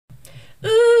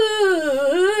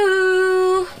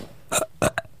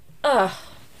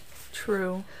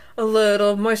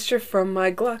little moisture from my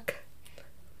Gluck.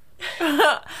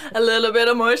 A little bit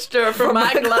of moisture from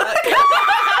my Gluck.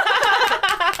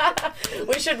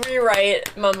 We should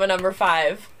rewrite Mamba number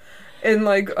 5. In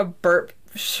like a burp,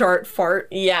 shart, fart.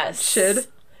 Yes. Shid.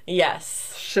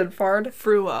 Yes. Shid fart.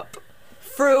 Threw up.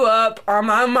 Threw up on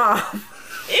my mom.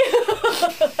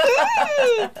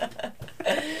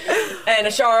 And I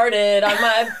sharted on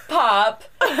my pop.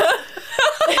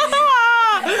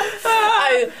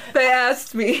 They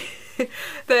asked me.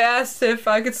 They asked if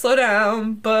I could slow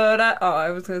down, but I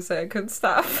was gonna say I couldn't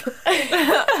stop.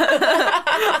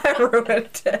 I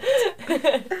ruined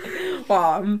it.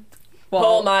 Well,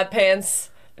 Pull my pants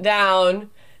down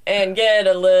and get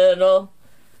a little.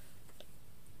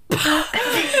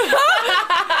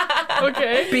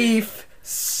 Okay. beef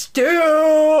stew.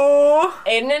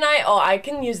 Aiden and I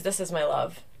can use this as my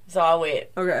love, so I'll wait.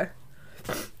 Okay.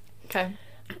 Okay.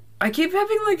 I keep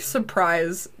having like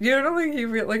surprise. You don't think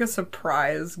you get like a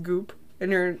surprise goop in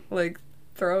your like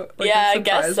throat? Like, Yeah, a I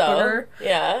guess surprise so. booger?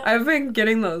 Yeah. I've been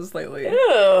getting those lately.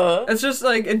 Ew. It's just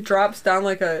like it drops down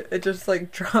it just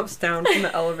like drops down from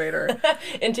the elevator.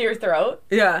 Into your throat.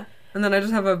 Yeah. And then I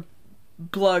just have a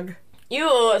blug.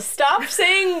 You stop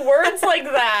saying words like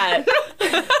that.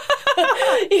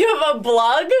 You have a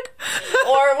blug?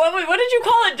 Or what did you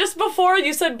call it just before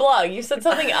you said blug? You said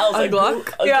something else. A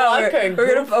gluck? A Yeah, gluck or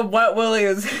we're goop? gonna wet willy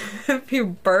is if you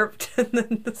burped and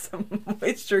then some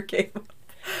moisture came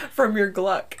from your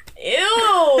gluck.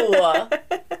 Ew.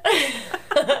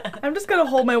 I'm just gonna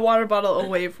hold my water bottle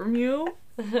away from you.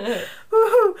 Woohoo!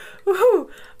 Woohoo!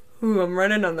 Ooh, I'm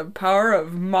running on the power of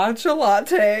matcha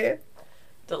latte.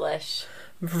 Delish.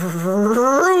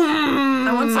 Vroom.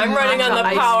 I'm running on the matcha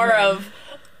ice power cream. of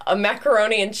a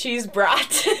macaroni and cheese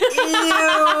brat. Ew.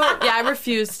 Yeah, I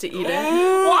refuse to eat it.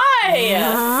 Why?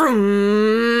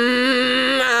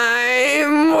 Vroom.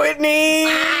 I'm Whitney.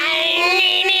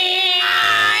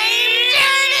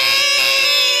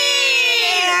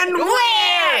 And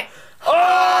where?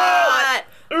 Hot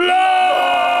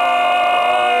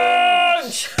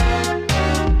lunch.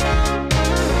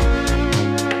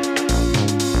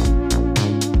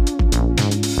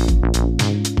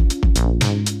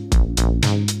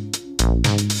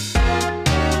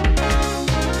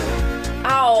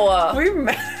 Ow.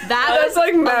 That's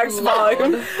like max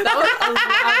volume. That was a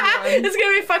loud one. It's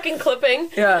gonna be fucking clipping.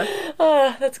 Yeah.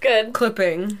 That's good.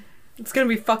 Clipping. It's gonna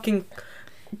be fucking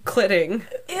clitting.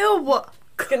 Ew.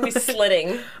 It's gonna be slitting.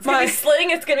 It's gonna My- be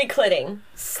slitting, it's gonna be clitting.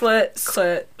 Slit.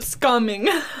 Clit. Scumming.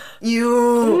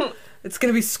 You. It's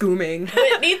gonna be scooming.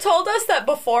 Whitney told us that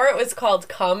before it was called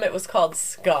cum, it was called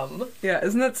scum. Yeah,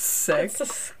 isn't that sick? It's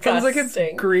disgusting. Sounds like it's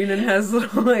green and has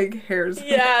little like hairs.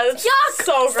 Yeah, it's Yuck!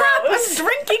 so Stop! gross. I'm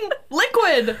drinking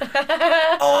liquid.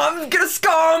 Oh, I'm gonna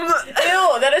scum.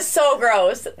 Ew, that is so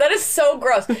gross. That is so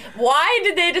gross. Why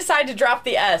did they decide to drop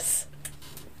the S?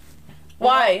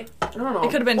 Why? I don't know.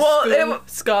 It could have been Well,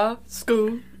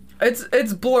 scoo.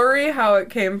 It's blurry how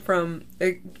it came from.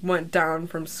 It went down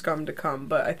from scum to cum,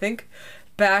 but I think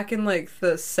back in like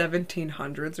the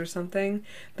 1700s or something,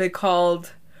 they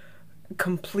called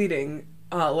completing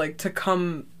like to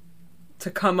come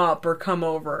up or come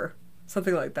over,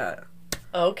 something like that.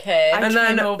 Okay. I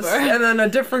came over. And then a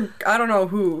different. I don't know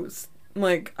who's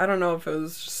like. I don't know if it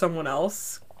was someone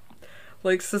else.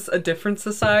 Like a different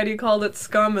society called it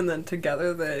scum, and then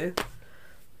together they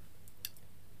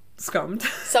scummed.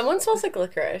 Someone smells like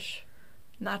licorice.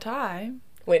 Not I.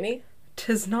 Whitney?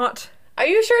 'Tis not. Are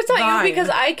you sure it's not Thine. you? Because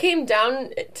I came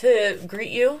down to greet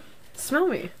you. Smell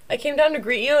me. I came down to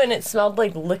greet you and it smelled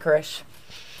like licorice.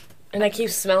 And I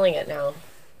keep smelling it now.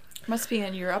 Must be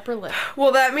in your upper lip.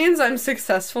 Well, that means I'm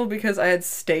successful because I had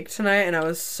steak tonight and I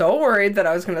was so worried that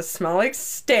I was gonna smell like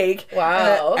steak. Wow.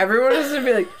 And that everyone was gonna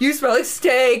be like, "You smell like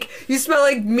steak. You smell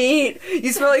like meat.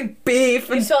 You smell like beef."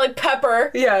 You And smell like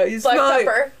pepper. yeah, you Black smell like.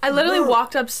 pepper. I literally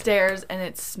walked upstairs and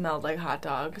it smelled like hot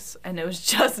dogs, and it was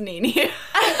just Nene.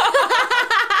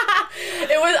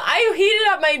 I heated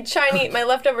up my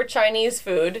leftover Chinese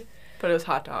food, But it was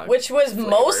hot dogs. which was Flavor.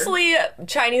 mostly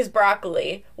Chinese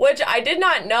broccoli, which I did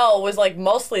not know was like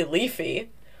mostly leafy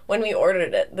when we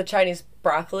ordered it. The Chinese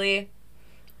broccoli,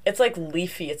 it's like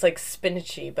leafy, it's like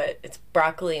spinachy, but it's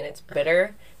broccoli and it's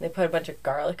bitter. And they put a bunch of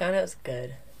garlic on it. It was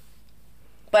good.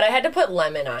 But I had to put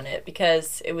lemon on it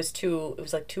because it was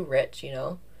like too rich, you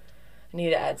know? I need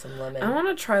to add some lemon. I want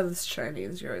to try this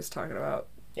Chinese you're always talking about.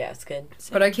 Yeah, it's good.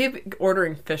 But I keep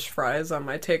ordering fish fries on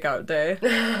my takeout day.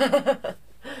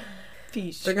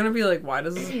 Fish. They're gonna be like, why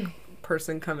does this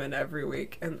person come in every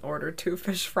week and order 2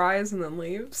 fish fries and then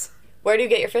leaves? Where do you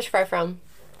get your fish fry from?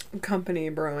 Company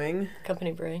Brewing.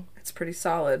 Company Brewing. It's pretty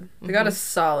solid. They got a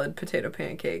solid potato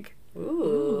pancake.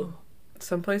 Ooh.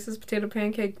 Some places potato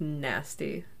pancake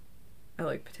nasty. I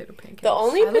like potato pancakes. The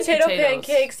only I like potato potatoes.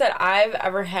 pancakes that I've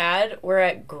ever had were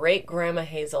at Great Grandma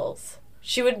Hazel's.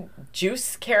 She would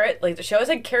juice carrot, like she always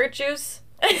had carrot juice.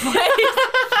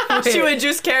 She would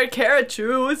juice carrot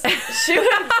juice. She would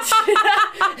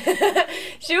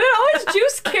she would always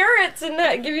juice carrots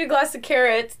and give you a glass of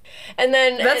carrots, and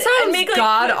then That and sounds make, like,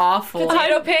 god awful.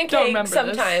 potato don't remember pancakes this.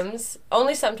 sometimes.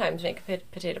 Only sometimes make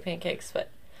potato pancakes,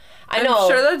 but I I'm know.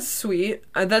 sure that's sweet.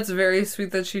 That's very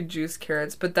sweet that she juiced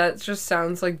carrots, but that just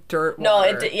sounds like dirt No,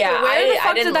 water. yeah, Where the I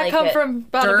fuck didn't did that like come it. from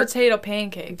about Dirt. a potato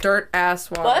pancake? Dirt ass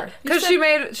water. What? Because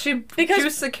she Because-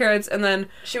 juiced the carrots and then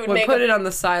She would would make put a- it on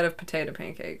the side of potato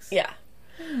pancakes. Yeah.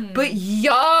 But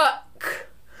yuck!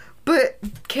 But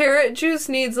carrot juice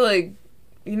needs like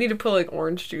you need to put like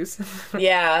orange juice in it.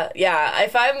 Yeah.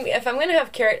 If I'm gonna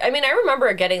have carrot, I mean, I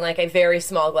remember getting like a very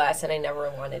small glass, and I never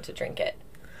wanted to drink it.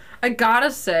 I gotta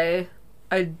say,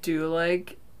 I do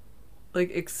like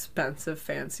expensive,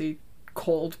 fancy,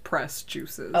 cold pressed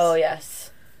juices. Oh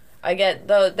yes, I get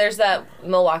there's that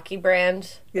Milwaukee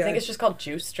brand. I Yeah. think it's just called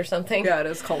Juiced or something. Yeah, it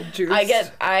is called juice. When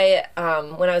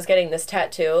I was getting this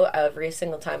tattoo, every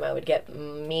single time I would get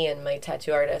me and my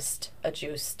tattoo artist a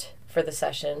Juiced for the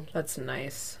session. That's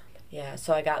nice. Yeah,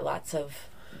 so I got lots of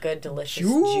good, delicious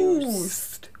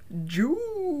juice.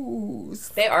 Juice.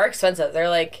 They are expensive. They're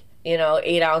like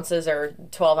 8 ounces or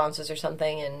 12 ounces or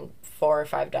something, and $4 or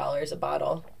 $5 a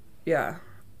bottle. Yeah.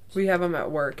 We have them at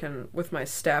work, and with my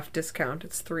staff discount,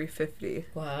 it's $3.50.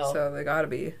 Wow. So they gotta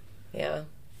be Yeah.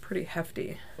 pretty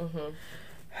hefty. Mhm.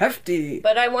 Hefty.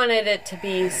 But I wanted it to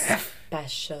be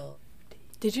special.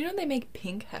 Did you know they make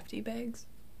pink hefty bags?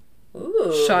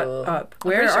 Ooh. Shut up. I'm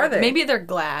Where pretty sure. are they? Maybe they're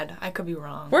Glad. I could be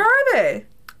wrong. Where are they?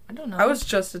 I don't know. I was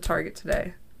just at Target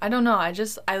today. I don't know.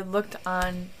 I looked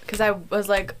on because I was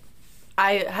like,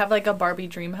 I have like a Barbie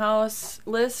Dream House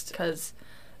list because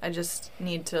I just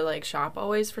need to like shop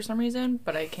always for some reason,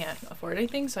 but I can't afford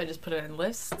anything, so I just put it in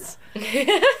lists.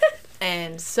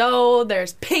 And so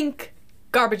there's pink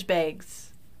garbage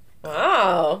bags.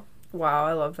 Wow. Wow,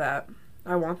 I love that.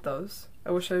 I want those.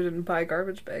 I wish I didn't buy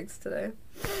garbage bags today.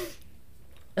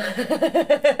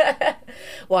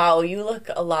 Wow, you look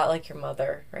a lot like your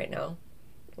mother right now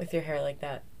with your hair like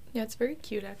that. Yeah, it's very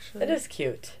cute actually. It is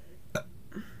cute.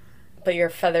 But your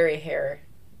feathery hair.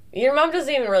 Your mom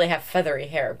doesn't even really have feathery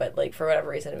hair, but like for whatever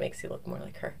reason it makes you look more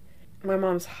like her. My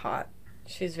mom's hot.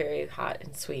 She's very hot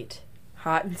and sweet.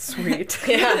 Hot and sweet.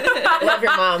 Yeah. I love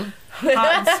your mom.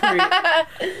 Hot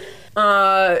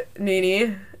and sweet.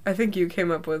 Nini, I think you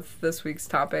came up with this week's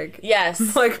topic.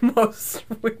 Yes. Like most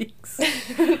weeks.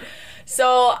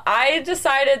 So I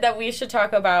decided that we should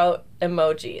talk about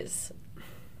emojis.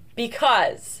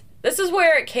 Because this is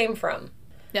where it came from.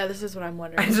 Yeah, this is what I'm I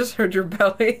wondering. just heard your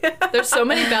belly. There's so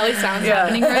many belly sounds Yeah.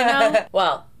 happening right now.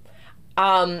 Well,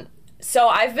 so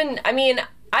I've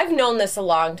known this a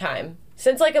long time.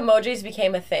 Since like emojis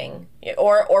became a thing,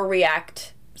 or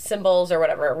react symbols or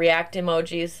whatever, react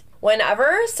emojis.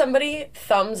 Whenever somebody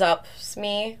thumbs ups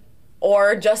me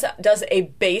or just does a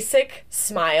basic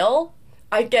smile,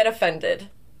 I get offended.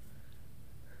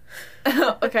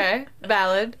 Okay,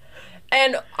 valid.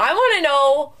 And I want to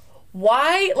know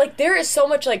why, like, there is so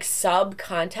much, like,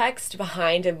 subcontext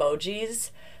behind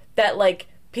emojis that, like,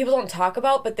 people don't talk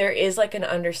about, but there is, like, an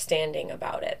understanding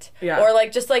about it. Yeah. Or,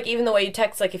 like, just, like, even the way you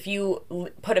text, like, if you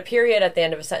put a period at the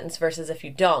end of a sentence versus if you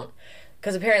don't.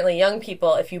 Because apparently young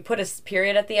people, if you put a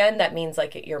period at the end, that means,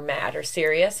 like, you're mad or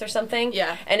serious or something.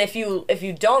 Yeah. And if you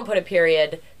don't put a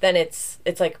period, then it's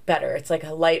like, better. It's, like,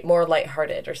 more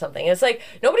lighthearted or something. It's, like,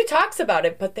 nobody talks about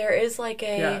it, but there is, like,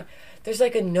 Yeah. there's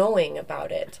like a knowing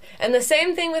about it. And the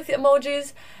same thing with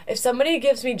emojis. If somebody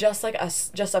gives me just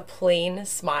a plain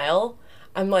smile,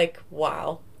 I'm like,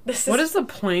 wow. What is the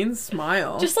plain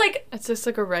smile? Just like, It's just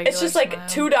like a regular it's just like smile.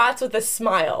 2 dots with a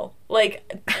smile. Like,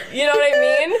 you know what I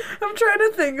mean? I'm trying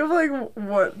to think of like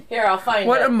what Here, I'll find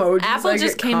what it. emojis Apple I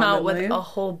just get came out with commonly. a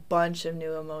whole bunch of new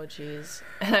emojis,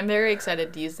 and I'm very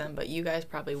excited to use them, but you guys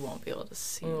probably won't be able to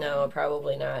see them. No,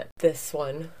 probably not. This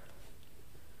one.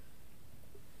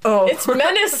 Oh, It's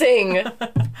menacing.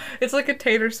 it's like a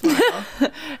tater smile.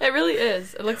 It really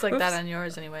is. It looks like that Oops. on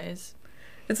yours anyways.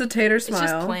 It's a tater It's smile.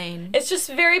 just plain. It's just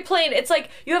very plain. It's like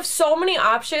you have so many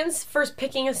options for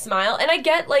picking a smile. And I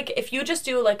get, like, if you just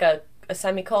do, like, a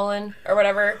semicolon or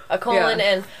whatever, a colon Yeah.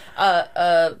 and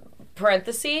a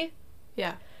parenthesis,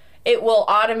 Yeah. it will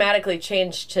automatically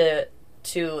change to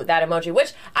that emoji,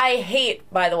 which I hate,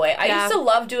 by the way. I Yeah. used to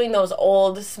love doing those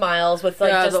old smiles with,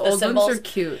 like, Yeah, just the the old symbols. ones are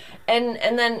cute. And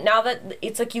then now that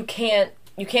it's like you can't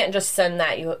you can't just send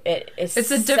that. It's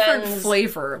a different sends-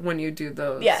 flavor when you do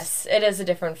those. Yes, it is a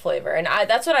different flavor, and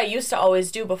that's what I used to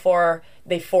always do before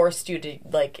they forced you to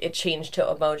like it changed to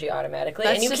emoji automatically,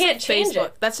 and you just can't a change Facebook.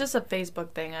 it. That's just a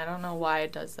Facebook thing. I don't know why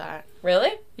it does that.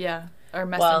 Really? Yeah, or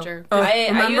Well, Messenger. I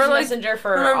Remember, use like- Messenger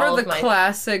for Remember all the of my.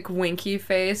 classic winky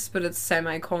face, but it's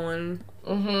semicolon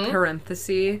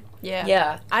parenthesis. yeah,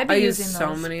 Yeah. I'd be I used using so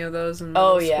those. many of those in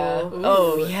Oh middle yeah. school.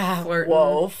 Oh yeah. Flirting.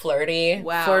 Whoa, flirty.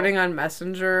 Wow. Flirting on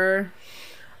Messenger.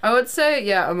 I would say,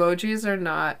 yeah, emojis are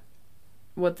not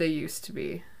what they used to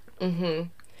be. And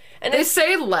They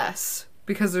say less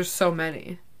because there's so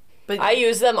many. I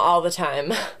use them all the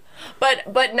time,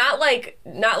 but not like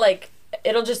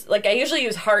it'll just like I usually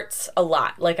use hearts a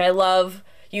lot. Like I love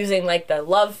using like the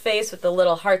love face with the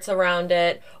little hearts around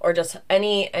it, or just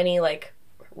any like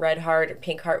red heart or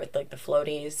pink heart with like the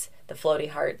floaty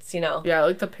hearts. You know? Yeah, I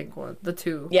like the pink one, the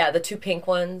two. Yeah, the two pink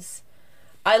ones.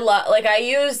 I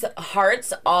use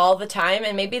hearts all the time,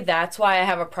 and maybe that's why I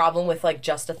have a problem with like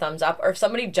just a thumbs up, or if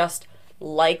somebody just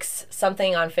likes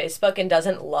something on Facebook and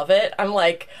doesn't love it,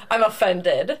 I'm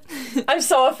offended. I'm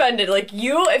so offended. Like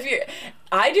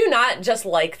I do not just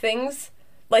like things.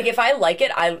 Like if I like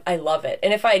it, I love it.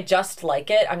 And if I just like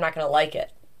it, I'm not going to like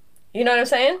it. You know what I'm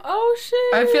saying? Oh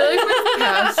shit! I feel like we've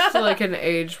passed like an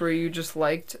age where you just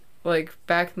liked, like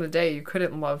back in the day, you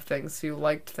couldn't love things, so you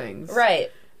liked things. Right.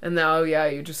 And now, yeah,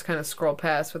 you just kind of scroll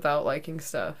past without liking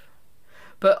stuff.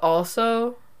 But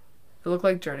also, it looked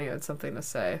like Journey had something to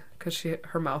say because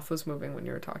her mouth was moving when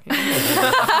you were talking. Well,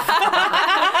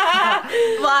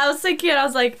 I was thinking, I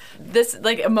was like, this,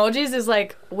 like, emojis is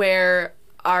like where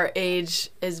our age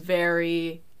is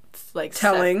very, like,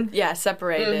 Telling.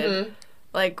 separated.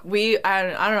 Like, I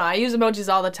don't know, I use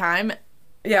emojis all the time.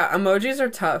 Yeah, emojis are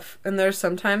tough, and there's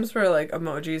sometimes where like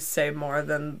emojis say more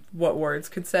than what words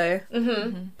could say.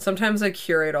 Sometimes I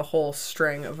curate a whole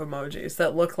string of emojis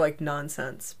that look like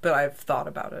nonsense, but I've thought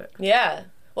about it. Yeah.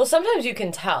 Well, sometimes you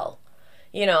can tell.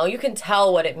 You know, you can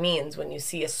tell what it means when you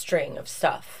see a string of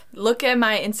stuff. Look at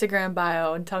my Instagram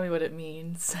bio and tell me what it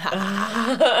means.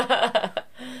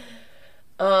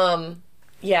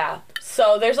 Yeah.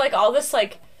 So there's like all this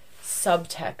like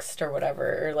subtext or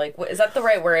whatever, or like, is that the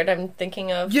right word I'm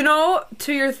thinking of? You know,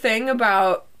 to your thing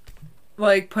about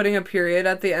like putting a period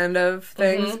at the end of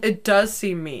things, it does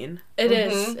seem mean. It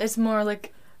is. It's more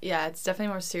like, yeah, it's definitely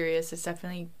more serious. It's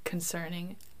definitely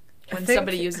concerning when think-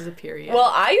 somebody uses a period.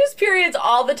 Well, I use periods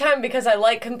all the time because I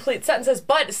like complete sentences,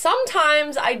 but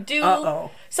sometimes I do.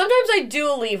 Sometimes I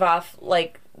do leave off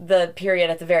like the period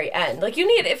at the very end. Like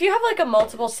if you have like a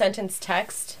multiple sentence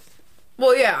text.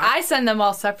 Well, yeah. I send them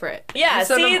all separate. Yeah, You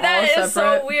send see, them that all is so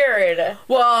separate? weird.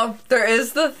 Well, there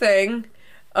is the thing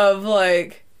of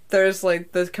like, there's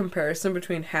like the comparison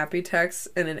between happy text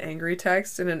and an angry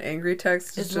text, and an angry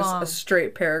text is It's just long. a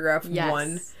straight paragraph, Yes.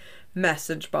 one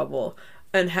message bubble,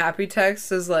 and happy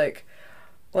text is like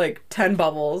 10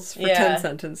 bubbles for Yeah. 10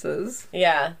 sentences.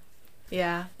 Yeah.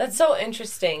 Yeah. That's so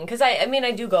interesting because I mean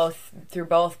I do go through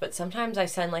both, but sometimes I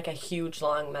send like a huge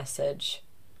long message.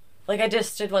 Like I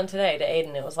just did one today to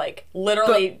Aiden. It was like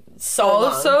literally so long.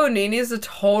 Also, Nini's a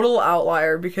total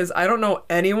outlier because I don't know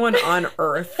anyone on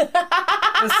earth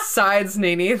besides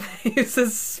Nini that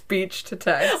uses speech to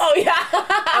text. Oh yeah.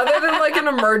 Other than like an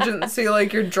emergency,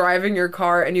 like you're driving your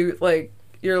car and you're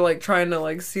like trying to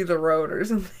like see the road or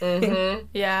something.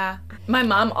 Yeah. My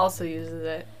mom also uses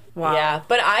it. Wow. Yeah,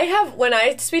 but I have when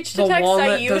I speech to The text, walnut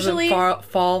I usually doesn't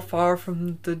fall far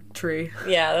from the tree.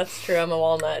 Yeah, that's true. I'm a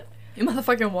walnut. You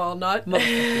motherfucking walnut.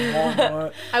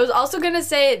 Walnut. I was also going to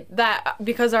say that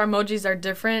because our emojis are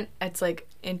different, it's like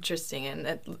interesting and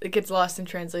it gets lost in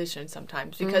translation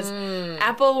sometimes because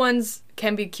Apple ones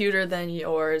can be cuter than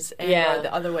yours and Yeah. or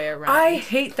the other way around. I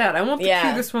hate that. I want the Yeah.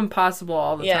 cutest one possible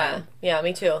all the Yeah, time. yeah,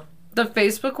 me too. The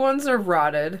Facebook ones are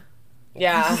rotted.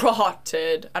 Yeah,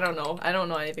 Rotted. I don't know. I don't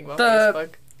know anything about The-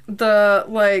 Facebook. The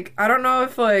like I don't know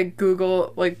if like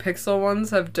Google like Pixel ones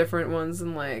have different ones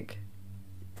than like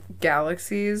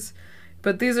Galaxies,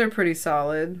 but these are pretty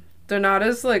solid. They're not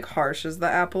as like harsh as the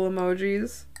Apple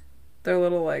emojis. They're a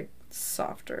little like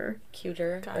softer.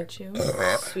 cuter, Got you.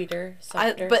 or sweeter,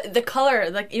 softer. But the color,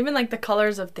 like even like the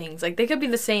colors of things, like they could be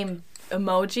the same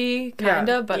emoji kind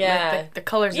of, but Yeah. like the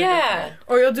colors are yeah, different.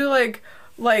 Or you'll do like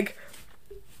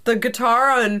the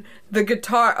guitar on the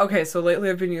guitar. Okay, so lately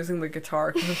I've been using the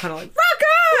guitar because I'm kind of like rock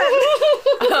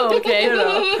on, Oh, okay. you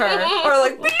know, Her. or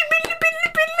like billy, billy,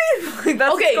 billy, billy. Like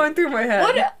that's Okay, what's going through my head.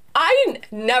 What?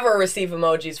 Never receive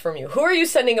emojis from you. Who are you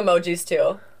sending emojis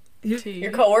to?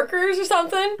 Your coworkers or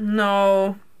something?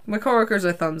 No, my coworkers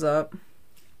are thumbs up.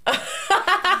 No,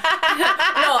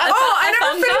 Oh, I never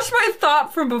thumbs finish my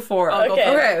thought from before. Oh, go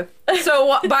Okay. for Okay.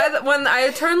 So when I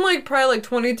turned like probably like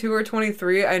 22 or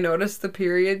 23, I noticed the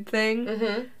period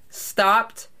thing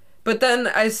stopped, but then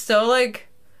I still like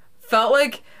felt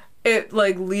like it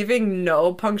like leaving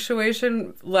no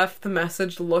punctuation left the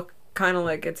message look kind of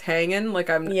like it's hanging, like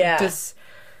I'm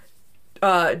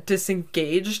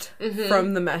disengaged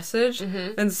from the message.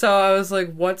 And so I was like,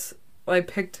 I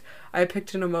picked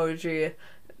an emoji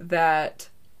that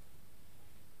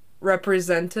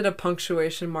represented a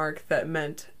punctuation mark that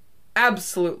meant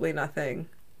absolutely nothing.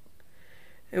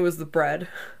 It was the bread.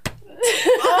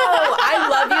 Oh, I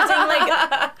love using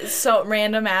like so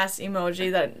random ass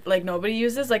emoji that like nobody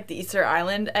uses, like the Easter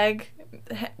Island egg.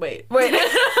 Wait.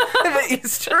 The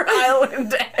Easter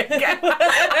Island egg.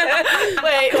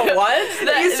 Wait. The what?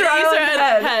 The Easter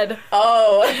Island head.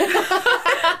 Oh.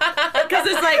 Because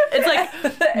it's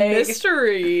like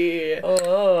mystery.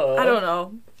 Oh. I don't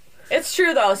know. It's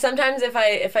true though. Sometimes if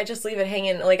I just leave it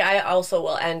hanging, like I also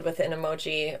will end with an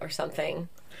emoji or something.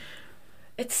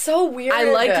 It's so weird.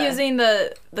 I like using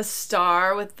the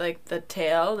star with like the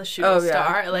tail, the shooting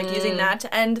star. I like using that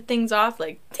to end things off,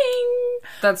 like ting.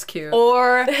 That's cute.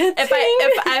 Or if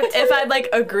I like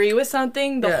agree with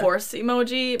something, the horse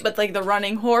emoji, but like the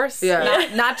running horse. Yeah.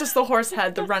 Not just the horse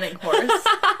head, the running horse.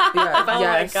 Yeah. Oh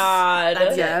my god.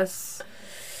 That's it. Yes.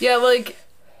 Yeah, like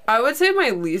I would say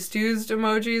my least used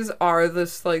emojis are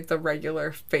this like the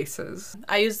regular faces.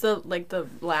 I use the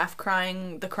laugh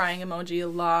crying, the crying emoji a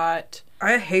lot.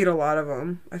 I hate a lot of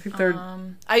them. I think they're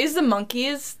I use the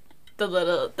monkeys, the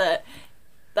little that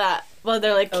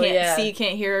they're like can't see,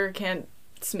 can't hear, can't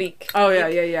speak. Oh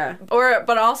yeah.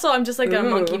 But also I'm just like a Ooh.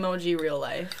 monkey emoji real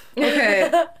life.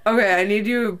 Okay. I need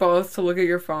you both to look at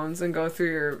your phones and go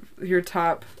through your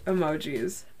top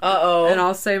emojis. Uh-oh. And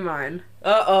I'll say mine.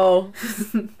 Uh-oh.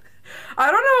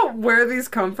 I don't know where these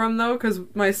come from though, because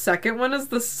my second one is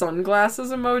the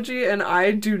sunglasses emoji, and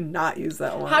I do not use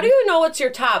that one. How do you know what's your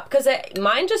top? Because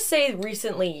mine just say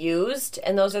recently used,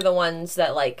 and those are the ones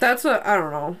that like... That's what, I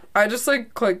don't know. I just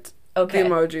like clicked the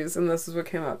emojis, and this is what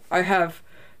came up. I have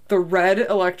the red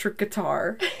electric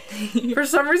guitar. For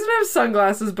some reason I have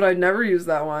sunglasses, but I never use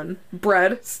that one.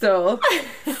 Bread, still.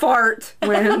 Fart,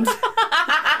 wind.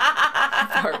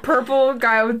 Purple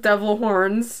guy with devil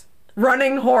horns.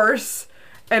 Running horse.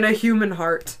 And a human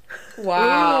heart.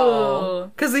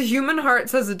 Wow. Because the human heart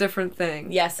says a different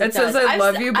thing. Yes, it says I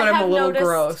love you, but I'm a little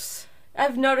gross.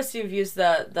 I've noticed you've used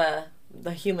the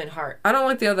human heart. I don't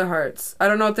like the other hearts. I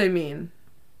don't know what they mean.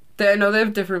 I know they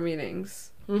have different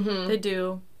meanings. Mm-hmm. They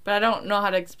do, but I don't know how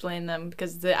to explain them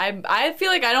because I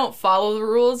feel like I don't follow the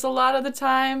rules a lot of the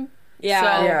time.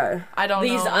 Yeah. So Yeah. I don't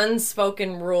These know.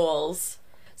 unspoken rules.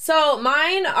 So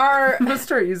mine are... I'm gonna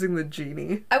start using the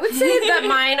genie. I would say that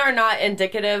mine are not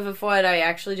indicative of what I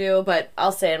actually do, but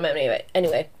I'll say them anyway.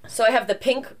 Anyway, so I have the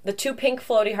two pink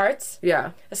floaty hearts,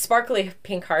 Yeah. a sparkly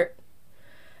pink heart,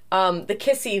 the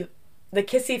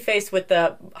kissy face with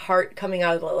the heart coming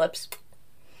out of the lips,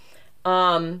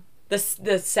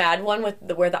 the sad one with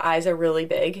where the eyes are really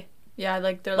big, Yeah,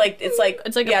 like they're it's like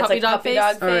a puppy dog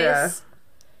face. Oh, yeah.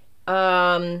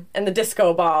 And the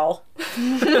disco ball.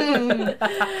 And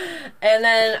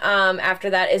then after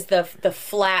that is the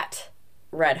flat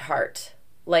red heart,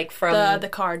 like from the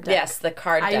card deck. Yes, the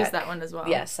card deck. I use that one as well.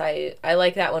 Yes, I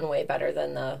like that one way better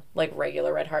than the like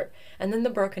regular red heart. And then the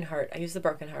broken heart. I use the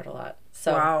broken heart a lot.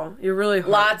 So Wow, you're really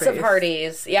lots of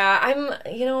heart-based. hearties. Yeah,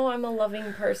 I'm a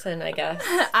loving person, I guess.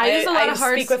 I use a lot of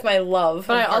hearts. I speak with my love.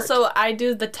 But and I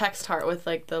do the text heart with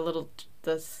like the little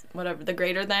the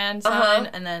greater than sign,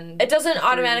 and then it doesn't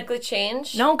automatically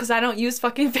change. No, because I don't use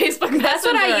fucking Facebook Messenger. That's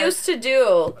what I used to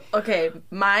do. Okay,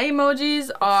 my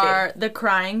emojis are the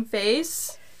crying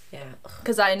face. Yeah.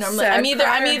 Because I normally Sad I'm either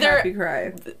happy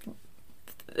cry.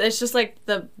 it's just like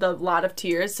the lot of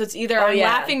tears. So it's either I'm yeah.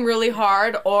 laughing really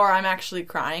hard or I'm actually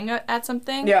crying at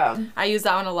something. Yeah. I use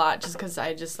that one a lot just because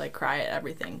I just like cry at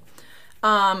everything.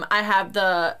 I have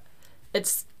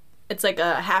it's like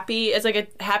a happy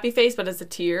face, but it's a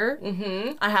tear.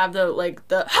 Mm-hmm. I have the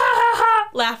ha ha ha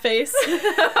laugh face. What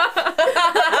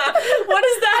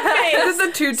is that Is face? it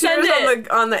the two Send tears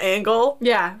on the angle?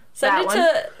 Yeah, Send that it one.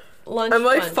 to lunch. I'm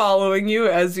like Bunch. following you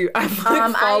as you. I'm like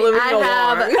following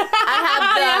I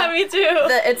have Yeah, me too.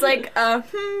 it's like a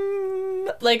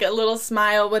like a little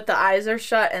smile with the eyes are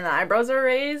shut and the eyebrows are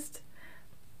raised.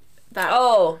 That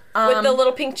with the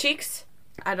little pink cheeks.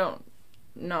 I don't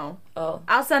know. Oh,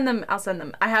 I'll send them.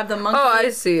 I have the monkey. Oh, I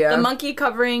see. Yeah. The monkey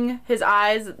covering his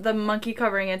eyes. The monkey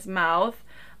covering its mouth.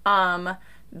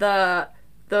 The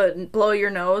blow your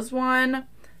nose one.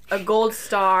 A gold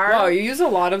star. Wow, you use a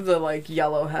lot of the like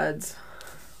yellow heads.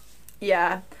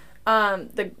 Yeah.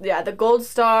 The gold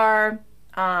star.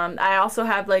 I also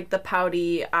have like the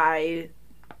pouty eye,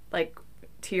 like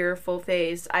tearful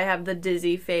face. I have the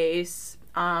dizzy face.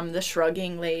 The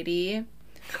shrugging lady.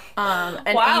 An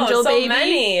angel so baby.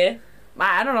 many.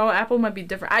 I don't know. Apple might be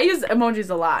different. I use emojis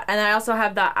a lot, and I also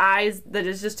have the eyes that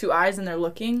is just two eyes and they're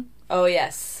looking. Oh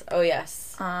yes.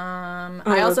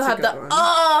 I also have that's a the good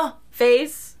one.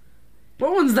 face.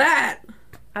 What one's that?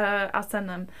 I'll send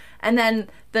them. And then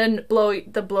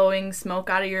the blowing smoke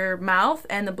out of your mouth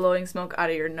and the blowing smoke out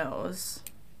of your nose.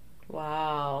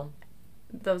 Wow.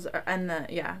 Those are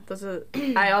those are.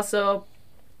 I also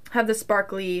have the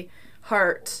sparkly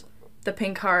heart, the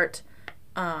pink heart,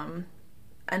 and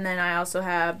then I also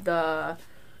have the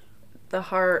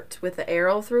heart with the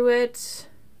arrow through it.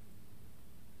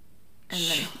 And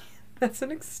then That's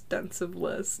an extensive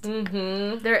list.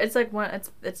 Mm-hmm. it's like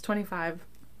it's 25.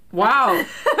 Wow.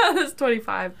 It's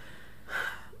 25.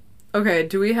 Okay,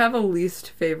 do we have a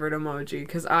least favorite emoji?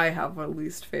 Because I have a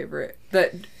least favorite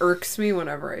that irks me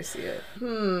whenever I see it.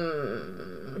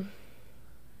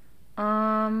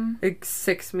 It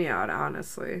sicks me out,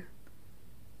 honestly.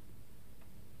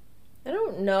 I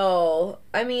don't know.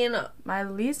 I mean, My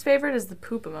least favorite is the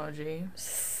poop emoji.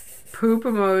 Poop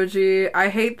emoji. I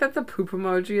hate that the poop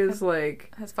emoji is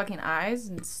like... Has fucking eyes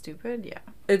and stupid. Yeah.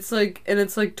 It's like... And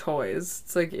it's like toys.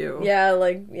 It's like, ew. yeah,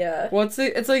 like, yeah. What's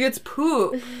it? It's like it's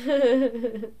poop. Is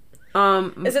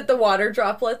it the water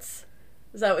droplets?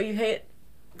 Is that what you hate?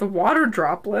 The water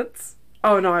droplets.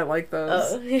 Oh, no, I like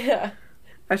those. Oh, yeah.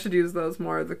 I should use those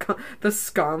more. The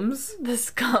scums. The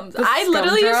scums. The I scum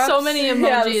literally use so drops? many Yeah,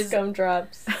 the emojis. scum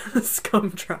drops. The scum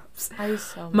drops. I use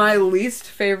so many. My least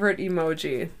favorite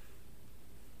emoji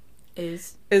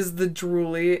Is is the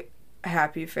drooly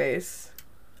happy face.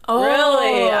 oh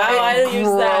Really? I use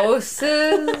that.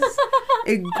 Grosses.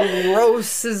 It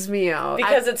grosses me out.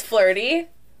 Because it's flirty?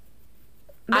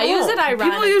 I use it People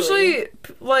ironically. usually,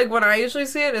 like, when I usually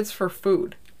see it, it's for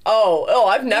food. Oh,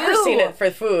 I've never Ew. seen it for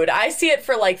food. I see it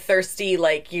for, like, thirsty,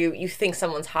 like, you think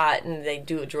someone's hot and they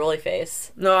do a drooly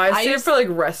face. No, I see it used- for, like,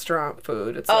 restaurant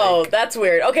food. It's Oh, like... that's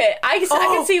weird. Okay, I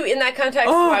can see in that context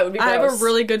why it would be gross. I have a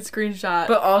really good screenshot.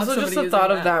 But of also just somebody the thought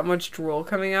using of that much drool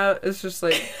coming out is just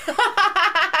like...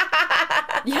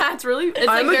 Yeah, it's really. It's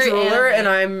I'm like a very drooler anime. and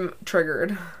I'm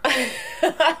triggered.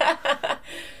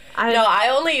 No, I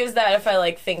only use that if I,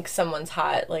 like, think someone's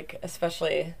hot, like,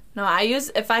 especially... No, I use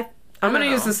if I. I'm gonna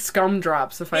don't use know. the scum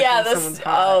drops if I Yeah, think someone's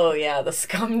hot. oh, yeah, the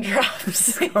scum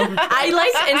drops. I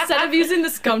like instead of using the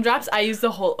scum drops, I use the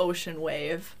whole ocean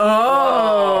wave.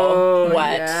 Oh,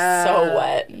 Wet. yeah. So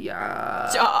wet.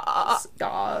 Yeah.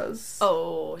 Yes.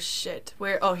 Oh shit!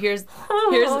 Where? Oh, here's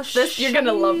Oh, this. You're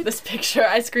gonna love this picture.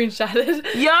 I screenshotted.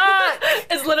 Yuck!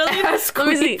 It's literally. Ass Let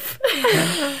me see. queef.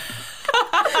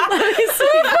 Let me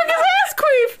see. Ass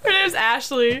queef. Her name's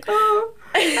Ashley.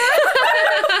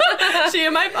 She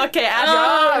and my Ashley.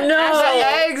 Oh, no. Ashley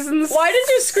eggs and Why did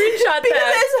you screenshot Because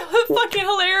that? it's fucking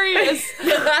hilarious.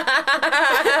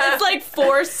 It's like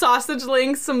 4 sausage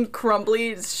links, some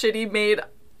crumbly, shitty made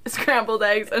scrambled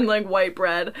eggs, and like white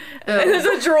bread. And there's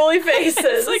a drooly faces.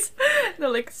 It's like they're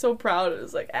like so proud. It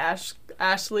was like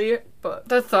Ashley, but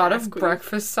The thought ass of queef.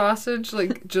 breakfast sausage,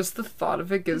 like just the thought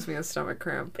of it gives me a stomach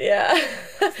cramp. Yeah.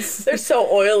 They're so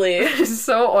oily. It's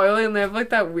so oily and they have like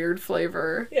that weird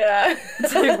flavor. Yeah.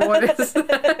 It's like, what is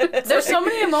that? It's There's so like-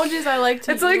 many emojis I like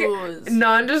to It's like use.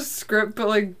 nondescript, but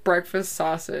like breakfast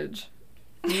sausage.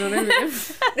 You know what I mean?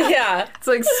 Yeah. It's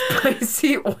like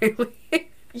spicy, oily.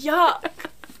 Yuck.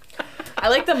 I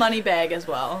like the money bag as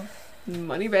well.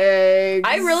 Money bags.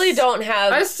 I really don't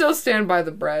have. I still stand by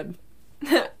the bread.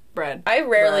 Bread. I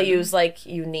rarely Bread. use like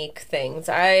unique things.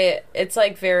 It's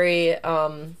like very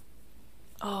Oh.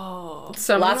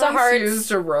 Someone Lots of once hearts.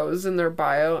 used a rose in their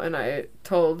bio, and I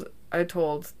told it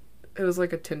was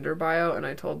like a Tinder bio, and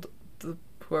I told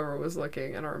whoever was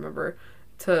looking, I don't remember,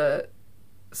 to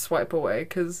swipe away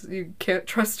because you can't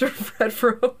trust a red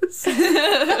rose.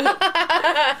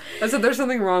 I said there's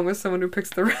something wrong with someone who picks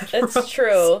the red rose. It's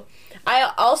true.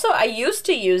 I used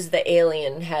to use the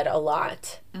alien head a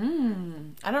lot.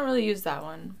 I don't really use that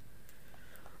one.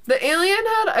 The alien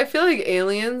head, I feel like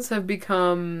aliens have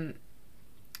become,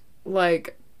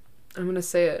 like, I'm gonna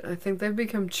say it, I think they've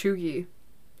become chuggy.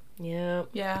 Yeah.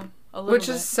 Yeah. A little Which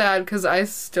bit. is sad because I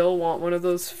still want one of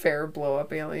those fair blow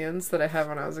up aliens that I had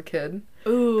when I was a kid.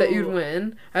 Ooh. That you'd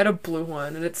win. I had a blue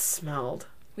one and it smelled.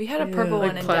 We had a purple Like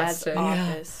one in plastic. Dad's Yeah.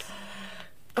 office.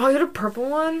 Oh, you had a purple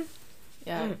one?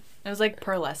 Yeah. It was like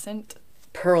pearlescent.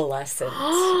 Pearlescent.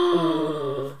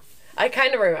 Ooh. I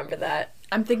kind of remember that.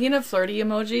 I'm thinking of flirty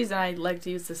emojis, and I like to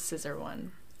use the scissor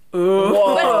one. Ooh.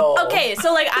 Whoa. But, okay,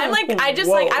 so like I'm like I just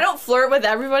Whoa. like I don't flirt with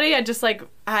everybody. I just like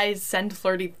I send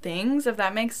flirty things, if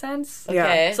that makes sense. Yeah.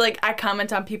 Okay. So like I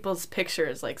comment on people's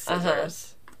pictures like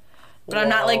scissors. Uh-huh. But I'm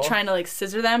not like Whoa. trying to like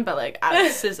scissor them, but like I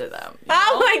would scissor them. You know?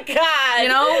 Oh my god. You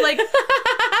know, like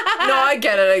No, I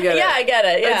get it. Yeah, I get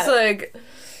it. Yeah. It's like,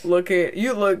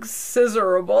 you look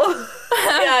scissorable.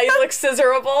 Yeah, you look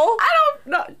scissorable. I don't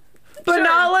know. But Sure.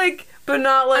 not like I'm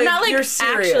not like you're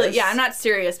serious. actually. Yeah, I'm not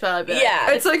serious, but I'll be like,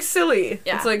 Yeah. It's like silly.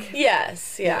 Yeah. It's like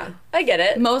Yes, yeah. I get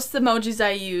it. most emojis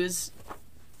I use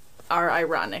are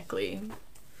ironically,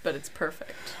 but it's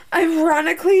perfect.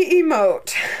 ironically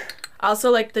emote.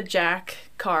 Also like the Jack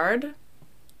card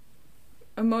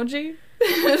emoji.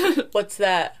 What's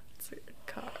that?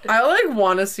 Card. I like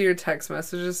want to see your text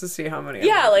messages to see how many.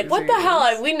 Yeah, like emojis what you the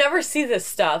hell? use. We never see this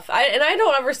stuff. I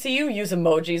don't ever see you use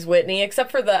emojis, Whitney,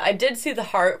 except for I did see the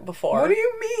heart before. What do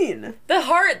you mean? The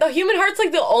heart, the human heart's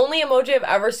like the only emoji I've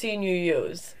ever seen you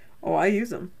use. Oh, I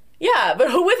use them. Yeah, but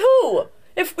with who?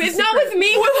 If it's not with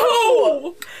me, with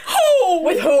who? Who?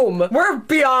 With whom? We're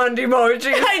beyond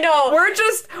emojis. I know.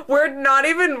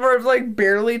 We're like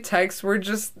barely text. We're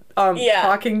just Yeah.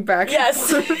 talking back. and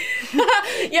Yes. forth.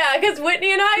 Yeah, because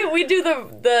Whitney and I, we do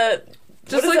the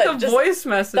Just what is like that? the voice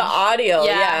message. the audio.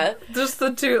 Yeah. Yeah. Just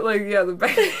the two, like, yeah, the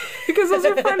back. Because those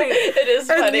are funny. It is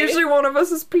And funny. usually one of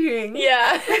us is peeing.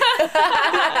 Yeah.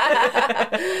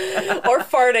 Or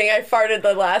farting. I farted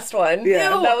the last one. Yeah.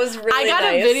 That was really I got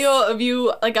nice. a video of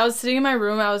you, like I was sitting in my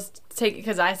room, I was taking,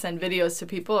 because I send videos to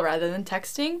people rather than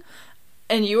texting,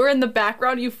 and you were in the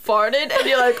background, you farted, and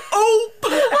you're like, oh!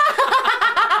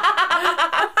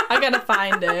 I gotta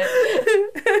find it.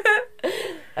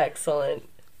 Excellent.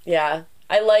 Yeah.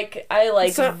 I like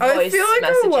So voice I feel like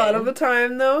messaging. a lot of the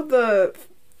time though, the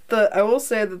I will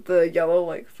say that the yellow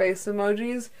like face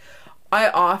emojis, I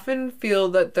often feel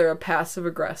that they're passive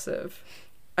aggressive.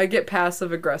 I get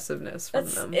passive aggressiveness from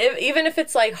them. Even if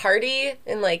it's like hearty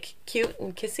and like cute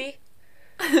and kissy,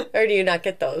 or do you not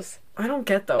get those? I don't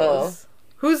get those.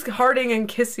 Who's hearting and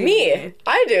kissing Me,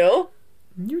 I do.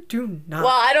 You do not.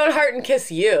 Well, I don't heart and kiss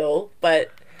you,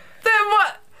 but Then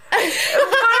what? What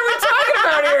are we talking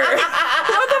about here?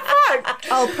 What the fuck?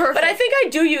 Oh, perfect. but I think I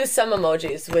do use some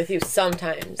emojis with you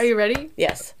sometimes. Are you ready?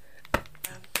 Yes.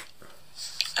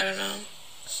 I don't know.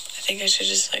 I think I should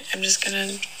just I'm just gonna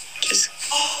just.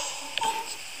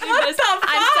 I'm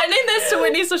sending this to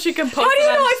Whitney so she can post How do it you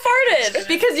on- know I farted?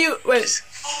 Because you... Wait. Just,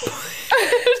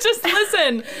 Just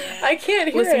listen. I can't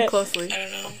hear Listen it. closely. I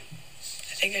don't know.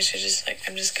 I think I should just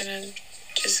I'm just gonna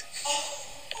just.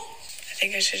 I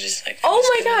think I should just Oh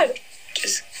my god.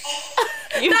 Just.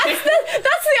 That's the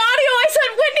audio I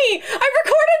sent Whitney. I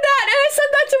recorded that and I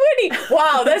sent that to Whitney.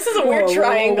 Wow, this is a weird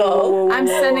triangle. I'm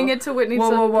sending it to Whitney to Whoa,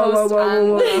 whoa, whoa, whoa, post whoa, on...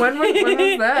 whoa, whoa. When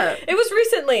was that? It was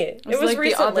recently. It was like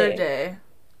recently. the other day.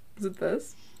 Is it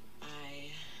this?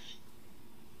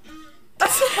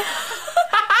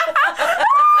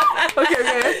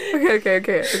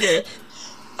 Okay.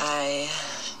 I.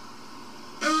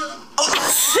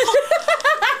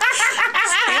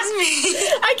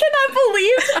 I cannot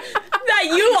believe that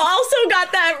you also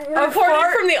got that recorded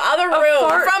fart- from the other room.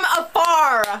 fart- From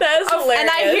afar. That is hilarious. And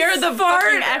I hear the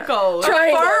fucking echo.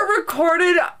 Triangle. Fart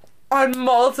recorded on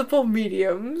multiple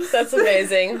mediums. That's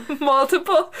amazing.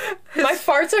 Multiple. My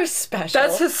farts are special.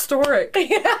 That's historic.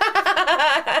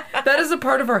 That is a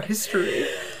part of our history.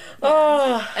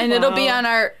 Oh, And it'll be on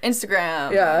our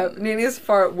Instagram. Yeah, Nini's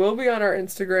fart will be on our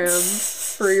Instagram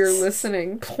for your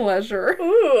listening pleasure.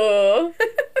 ooh.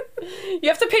 You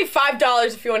have to pay $5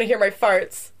 if you want to hear my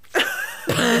farts.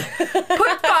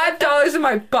 Put $5 in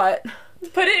my butt.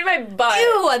 Put it in my butt.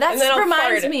 Ew, and then that I'll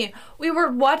reminds fart. me. We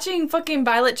were watching fucking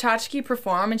Violet Chachki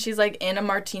perform, and she's like in a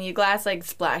martini glass, like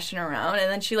splashing around,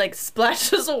 and then she like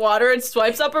splashes the water and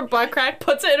swipes up her butt crack,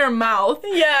 puts it in her mouth.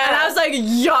 Yeah. And I was like,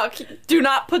 yuck, do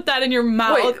not put that in your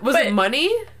mouth. Wait, was it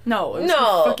money? No, it was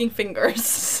No. her fucking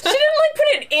fingers. She didn't like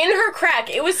put it in her crack.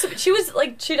 She was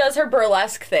like, she does her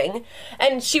burlesque thing,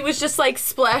 and she was just like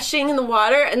splashing in the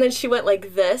water, and then she went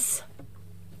like this.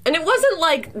 And it wasn't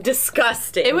like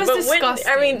disgusting. It was but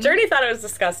disgusting. Journey thought it was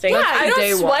disgusting. Yeah, you day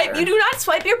don't swipe. water. You do not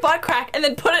swipe your butt crack and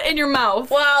then put it in your mouth.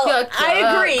 Well, Yuck,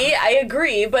 I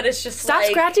agree, but it's just Stop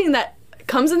like, scratching that.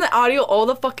 Comes in the audio all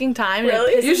the fucking time. And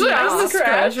Really? it pisses Usually me I'm the off.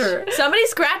 Scratch. scratcher. Somebody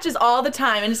scratches all the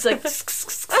time, and it's like,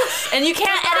 and you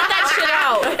can't edit that shit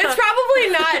out. It's probably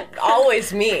not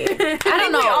always me. I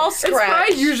don't know. We all It's scratch.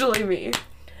 probably usually me.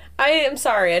 I am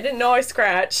sorry. I didn't know I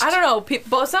scratched. I don't know.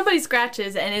 But somebody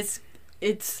scratches, and it's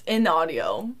in the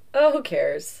audio. Oh, who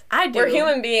cares? I do. We're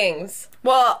human beings.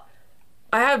 Well,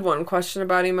 I had one question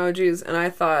about emojis, and I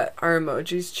thought, are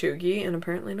emojis chuggy? And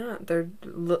apparently not. They're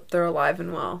alive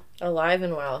and well. Alive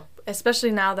and well.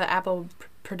 Especially now that Apple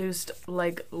produced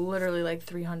like literally like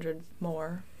 300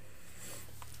 more.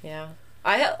 Yeah.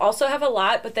 I also have a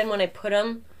lot, but then when I put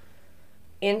them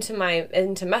into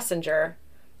Messenger,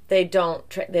 they don't.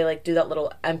 They like do that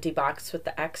little empty box with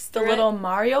the X. The through little it,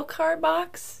 Mario Kart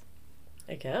box.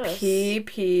 I guess. Pee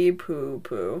pee poo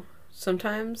poo.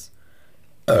 Sometimes.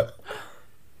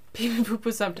 Pee pee poo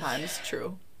poo sometimes.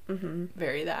 True. Mm-hmm.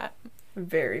 Very that.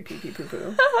 Very pee pee poo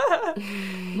poo.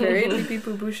 Very pee pee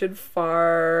poo poo should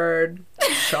fart.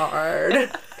 Shard.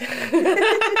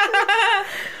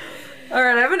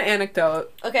 Alright, I have an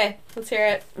anecdote. Okay, let's hear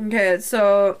it. Okay,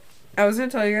 so I was gonna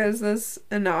tell you guys this,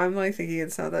 and now I'm like thinking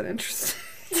it's not that interesting.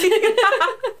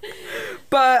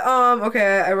 But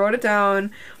okay, I wrote it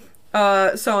down.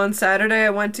 So on Saturday I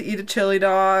went to eat a chili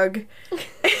dog.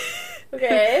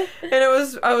 Okay. And I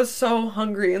was so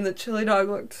hungry, and the chili dog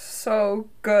looked so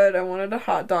good. I wanted a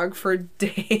hot dog for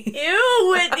days. Ew,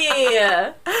 Whitney.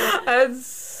 I had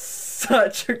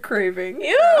such a craving.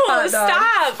 Ew, for a hot dog.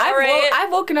 stop. All right.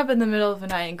 I've woken up in the middle of the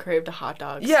night and craved a hot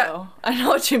dog. Yeah. So I know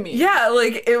what you mean. Yeah,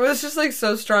 like, it was just, like,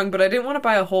 so strong, but I didn't want to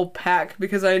buy a whole pack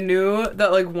because I knew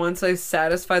that, like, once I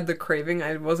satisfied the craving,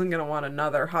 I wasn't going to want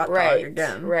another hot dog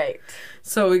again. Right.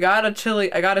 So I got a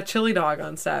chili dog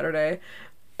on Saturday.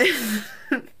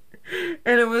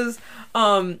 And it was,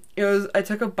 I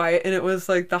took a bite, and it was,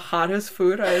 like, the hottest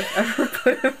food I've ever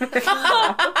put in my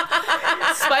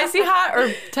mouth. Spicy hot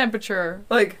or temperature?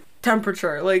 Like,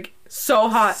 temperature, like, so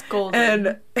hot.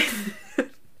 Scalding.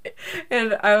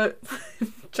 And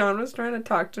John was trying to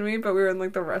talk to me, but we were in,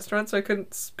 like, the restaurant, so I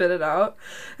couldn't spit it out.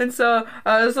 And so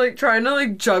I was, like, trying to,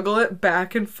 like, juggle it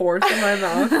back and forth in my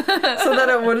mouth so that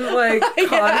it wouldn't, like,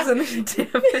 cause any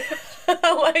damage.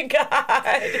 Oh my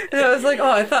god. And I was like, oh,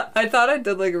 I thought I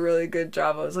did, like, a really good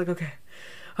job. I was like,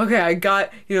 okay, I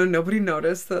got, nobody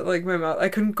noticed that, like, my mouth, I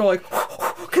couldn't go, like,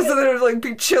 because then it would, like,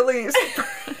 be chili beef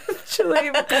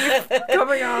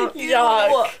coming out.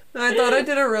 Yuck. And I thought I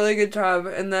did a really good job,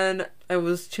 and then I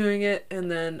was chewing it, and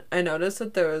then I noticed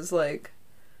that there was, like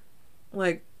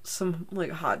some,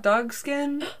 like, hot dog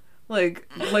skin. Like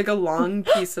a long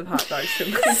piece of hot dog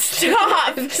skin. Like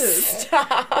Stop. 2 inches.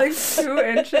 Stop. Like 2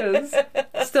 inches.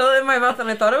 Still in my mouth, and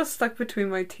I thought it was stuck between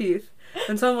my teeth.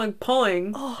 And so I'm, like,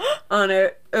 pulling on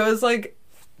it. It was, like,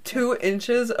 2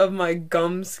 inches of my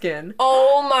gum skin.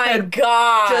 Oh my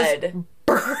god. Just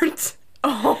burnt.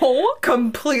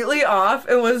 Completely off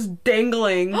and was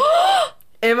dangling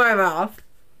in my mouth.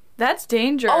 That's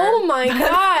danger. Oh my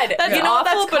god. That's you know what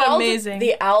awful, that's but called? amazing.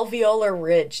 The alveolar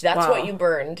ridge. That's Wow. what you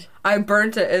burned. I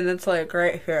burnt it, and it's, like,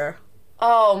 right here.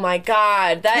 Oh my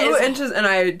god. That 2 is inches, and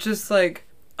I just, like,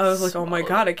 I was like, oh my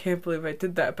god, I can't believe I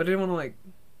did that. But I didn't want to, like,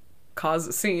 cause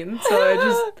a scene.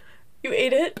 So You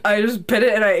ate it? I just bit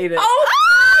it and I ate it. Oh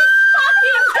my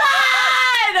fucking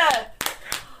god!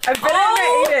 I bit it and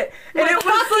I ate it. And it was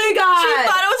like, She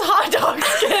thought it was hot dog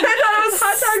skin. I thought it was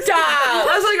hot dog skin. Stop.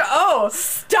 I was like, oh.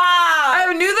 Stop!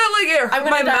 I knew that, like,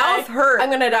 my mouth hurt. I'm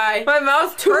gonna die. My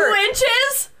mouth 2 hurt.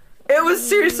 inches? It was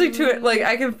seriously like,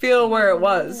 I can feel where it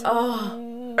was.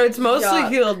 Oh. It's mostly Yuck.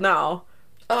 healed now.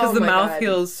 Because Oh the my mouth God.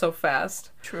 heals so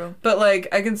fast. True. But, like,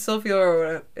 I can still feel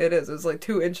where it is. It was, like,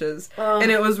 2 inches. And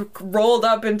it was rolled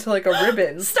up into, like, a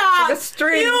ribbon. Stop! Like a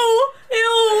string. Ew!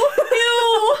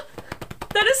 Ew!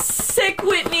 That is sick,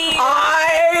 Whitney.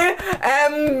 I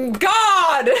am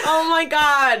God! Oh my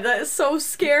god, that is so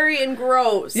scary and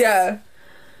gross. Yeah.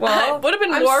 Well, Would have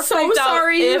been I'm more so freaked out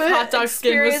sorry you if hot dog skin was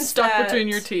experienced stuck that. between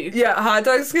your teeth. yeah, hot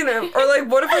dog skin. Or, like,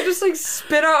 what if I just, like,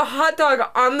 spit out hot dog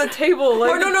on the table?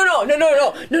 Like, Or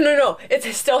no.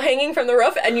 It's still hanging from the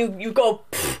roof, and you go,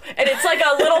 and it's like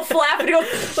a little flap, and you go,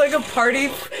 like a party.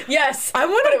 yes. I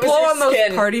want but to it was blow your on those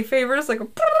skin. party favors, like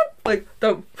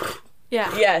the.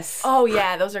 Yeah. Yes. Oh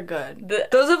yeah, those are good.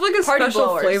 Those have like a Party special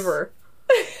blowers. flavor.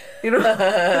 You know,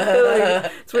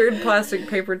 like, it's weird plastic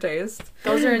paper taste.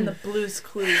 Those are in the Blue's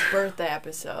Clues birthday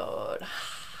episode.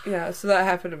 Yeah, so that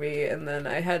happened to me, and then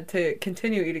I had to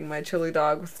continue eating my chili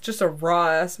dog with just a raw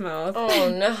ass mouth. Oh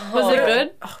no. Was it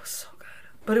good? Oh, so good.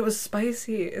 But it was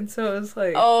spicy, and so it was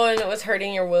like Oh, and it was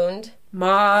hurting your wound?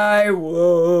 my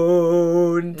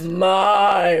wound.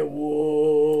 My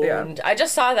wound. Yeah. I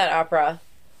just saw that opera.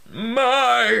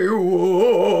 My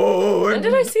wound. When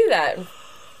did I see that?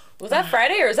 Was that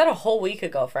Friday or is that a whole week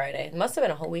ago Friday? It must have been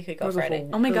a whole week ago Friday.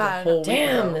 Oh my God.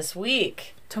 Damn, this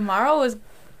week. Tomorrow is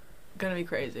gonna be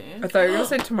crazy. I thought you were gonna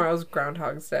say tomorrow's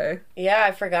Groundhog's Day. Yeah,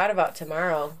 I forgot about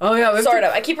tomorrow. Oh yeah, we have Sort to-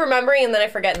 of. I keep remembering and then I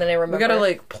forget and then I remember. We gotta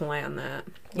like plan that.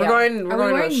 We're Yeah. going. We're Are we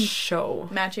going to a wearing- show.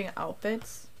 Matching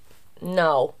outfits.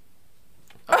 No.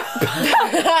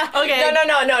 Okay.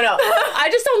 No. I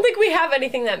just don't think we have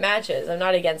anything that matches. I'm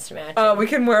not against matching. We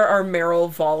can wear our Merrill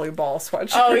volleyball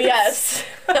sweatshirts. Oh, yes.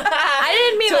 I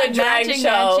didn't mean To a like drag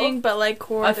matching, but like A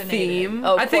coordinating. theme.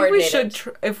 Oh, I think we coordinated.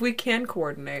 should, if we can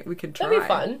coordinate, we can try. That'd be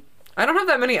fun. I don't have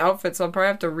that many outfits, so I'll probably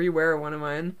have to rewear one of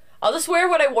mine. I'll just wear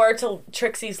what I wore to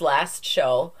Trixie's last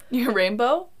show. Your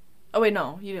rainbow? Oh wait,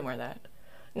 no, you didn't wear that.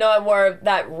 No, I wore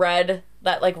that red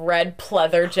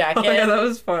pleather jacket. Oh yeah, that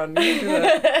was fun. You can do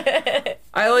that.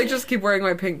 I like just keep wearing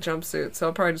my pink jumpsuit, so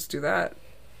I'll probably just do that.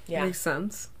 Yeah. Makes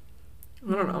sense.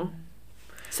 I don't know.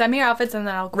 Send me your outfits and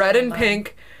then I'll. Red and mine.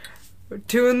 pink.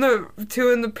 Two in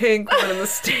the pink, one in the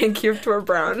stink. You have to wear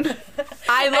brown.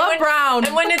 I love brown.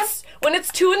 And when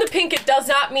it's two in the pink, it does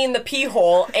not mean the pee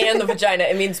hole and the vagina.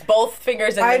 It means both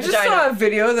fingers in the I just vagina. saw a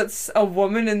video that's a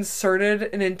woman inserted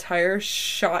an entire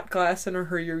shot glass in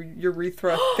her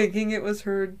urethra, thinking it was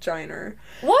her vagina.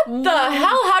 What the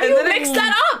hell? How do And you then mix it-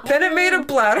 that up? Then it made a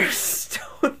bladder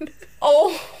stone.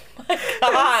 Oh my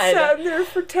god. Sat in there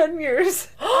for 10 years.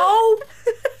 Oh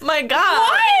my god.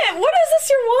 What? What is this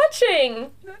you're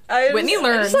watching? Whitney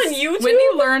learns. Just on YouTube? Whitney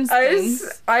learns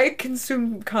things. I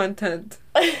consume content.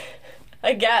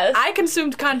 I guess. I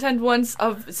consumed content once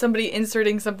of somebody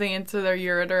inserting something into their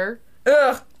ureter.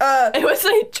 Ugh. It was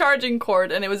a charging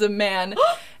cord, and it was a man,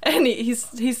 and he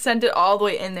sent it all the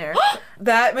way in there.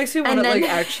 That makes me want And to then- like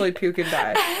actually puke and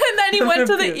die. And then he went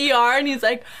to the Puke. ER, and he's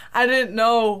like, I didn't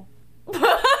know.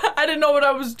 I didn't know what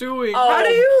I was doing. Oh, How do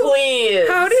you- please.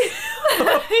 How do you...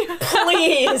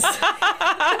 Please.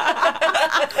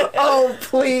 Oh,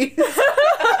 please.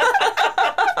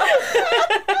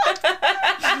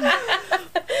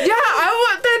 Yeah,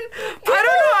 I don't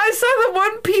know. I saw the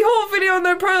one pee hole video and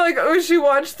they're probably like, oh, she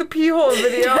watched the pee hole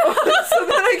video. So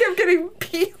then I kept getting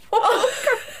pee hole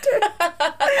content.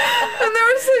 And there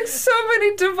was like so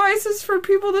many devices for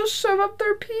people to shove up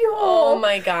their pee hole. Oh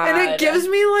my god. And it gives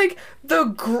me like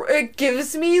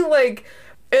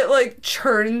it like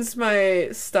churns my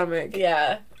stomach.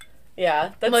 Yeah.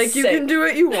 Yeah. That's Like you sick. can do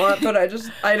what you want, but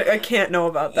I can't know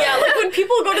about that. Yeah, like when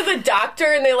people go to the doctor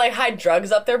and they like hide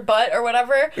drugs up their butt or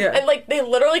whatever, Yeah. and like they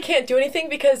literally can't do anything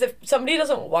because if somebody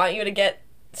doesn't want you to get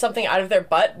something out of their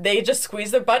butt, they just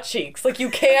squeeze their butt cheeks. Like you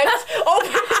can't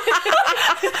open.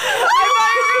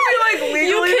 Like legally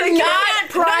You they cannot can't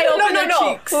pry open their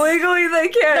cheeks. Legally they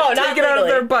can't No, not take it out of legally.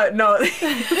 their butt. No, they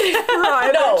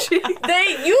pry No, their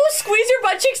cheeks. you squeeze your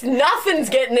butt cheeks, nothing's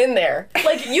getting in there.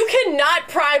 Like you cannot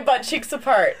pry butt cheeks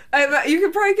apart. You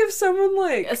could probably give someone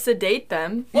like Sedate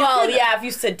them. Well, yeah, if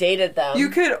you sedated them. But you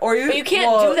you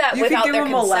can't do that you without could give their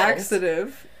them a consent.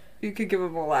 laxative. You could give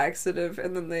them a laxative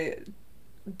and then they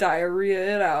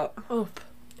diarrhea it out. Oh.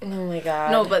 Oh my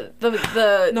god. No, but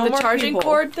the No more charging people.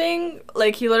 cord thing,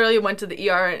 like he literally went to the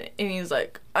ER and he's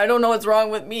like, I don't know what's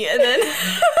wrong with me, and then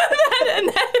and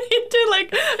then he did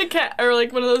like a cat or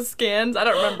like one of those scans. I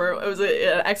don't remember it was an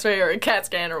X-ray or a CAT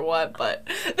scan or what, but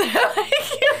they're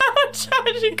like, you have a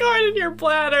charging cord in your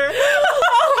bladder.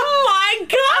 Oh my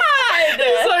god.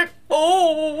 It's like,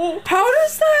 oh, How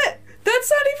does that?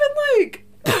 That's not even like.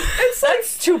 It's like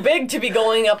That's too big to be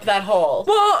going up that hole.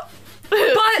 well,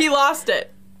 but he lost it.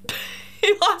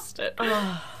 He lost it.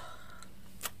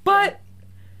 but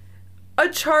a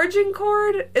charging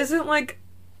cord isn't like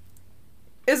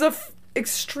is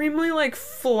extremely like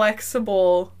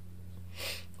flexible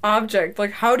object.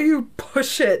 Like how do you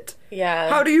push it? Yeah.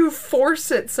 How do you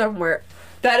force it somewhere?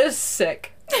 That is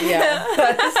sick. Yeah.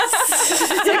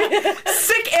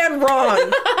 Sick and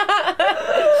wrong.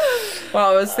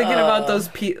 Wow, I was thinking about those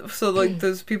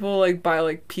those people like buy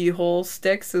like pee hole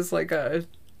sticks as like a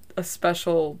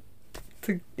special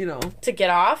to To get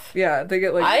off? yeah, they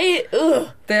get like Ugh.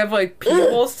 they have like pee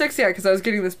hole sticks, yeah, because I was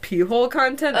getting this pee hole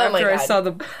content Oh my after I God. saw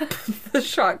the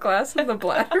shot glass in the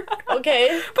bladder. Okay.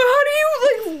 But how do you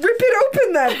like rip it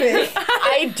open that big?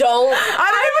 I don't.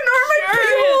 I don't even know where my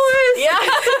pee hole is. Yeah.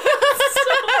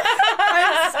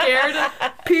 I'm scared.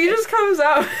 Pee just comes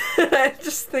out, and I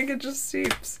just think it just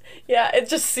seeps. Yeah, it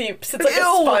just seeps. It's like Ew.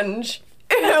 a sponge.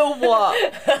 Ew.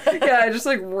 Yeah, I just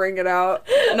like wring it out.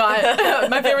 No,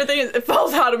 my favorite thing is it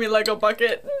falls out of me like a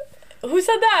bucket. Who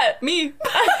said that? Me.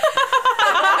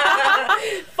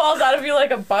 Falls out of you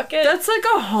like a bucket? That's like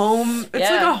a home. It's like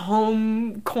Yeah. a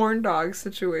home corn dog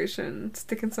situation.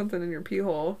 Sticking something in your pee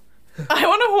hole. I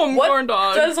want a home what corn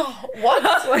dog. does what?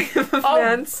 Like if a Oh,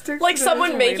 man sticks Like it in someone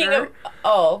his making wiener.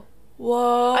 Oh.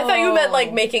 Whoa. I thought you meant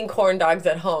like making corn dogs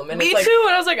at home. And Me it's like, too,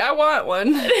 and I was like, I want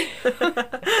one.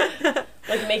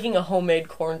 like making a homemade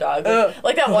corn dog. Ugh.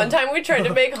 Like that one time we tried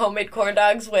to make homemade corn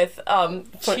dogs with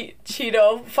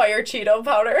Cheeto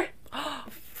powder.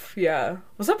 Yeah.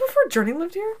 Was that before Journey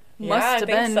lived here? Yeah, I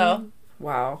think so.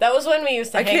 Wow. That was when we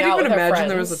used to I hang can't out even with our imagine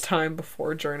there was a friends. time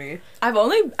before Journey. I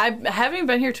haven't even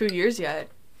been here 2 years yet.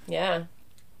 Yeah,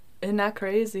 Isn't that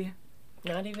crazy?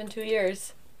 not even 2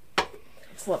 years.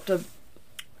 It's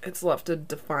left a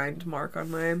defined mark on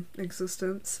my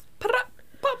existence.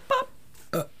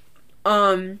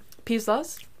 Peeves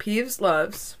loves? Peeves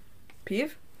loves.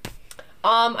 Peeve?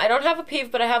 I don't have a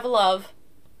peeve, but I have a love.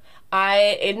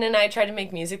 Aiden and I tried to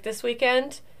make music this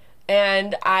weekend,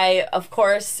 and I, of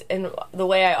course, in the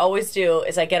way I always do,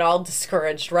 is I get all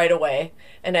discouraged right away,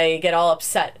 and I get all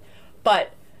upset.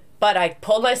 But I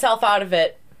pulled myself out of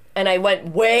it, and I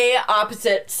went way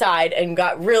opposite side and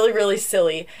got really, really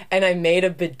silly, and I made a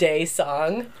bidet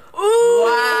song.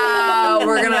 Wow,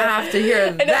 we're gonna have to hear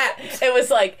And that. it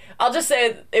was like, I'll just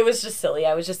say it was just silly.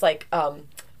 I was just like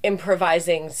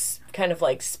improvising kind of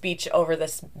like speech over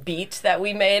this beat that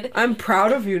we made. I'm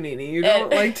proud of you, Nini. You don't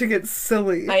like to get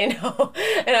silly. I know.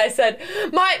 And I said,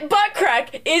 my butt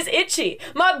crack is itchy.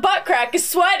 My butt crack is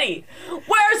sweaty.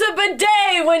 Where's a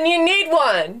bidet when you need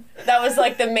one? That was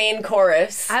like the main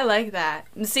chorus. I like that.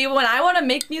 And see, when I want to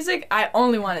make music, I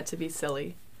only want it to be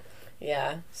silly.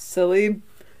 Yeah. Silly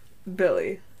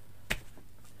Billy.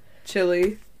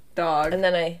 Chili dog. And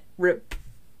then I, Rip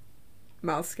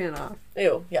mouth skin off.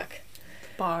 ew, yuck.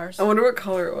 Bars. I wonder what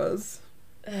color it was.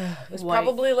 It was White.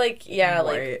 probably like, yeah,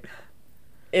 like, White.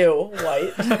 ew,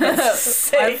 white. I've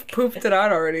Sick. pooped it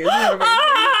out already. Isn't that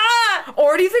amazing?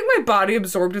 Or do you think my body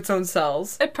absorbed its own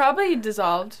cells? It probably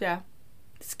dissolved, yeah.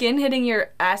 Skin hitting your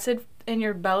acid in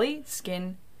your belly,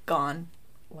 skin gone.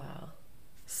 Wow.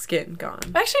 Skin gone.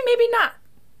 Actually, maybe not.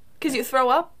 Because you throw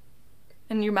up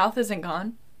and your mouth isn't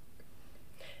gone.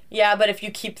 Yeah, but if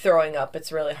you keep throwing up,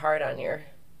 it's really hard on your.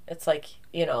 It's like,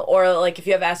 you know, or like if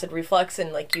you have acid reflux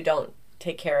and like you don't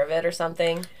take care of it or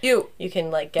something, You. you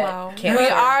can like get Wow. cancer. We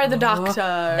are the doctor.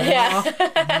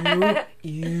 Yeah.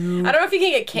 You. I don't know if you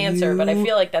can get cancer, but I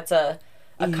feel like that's a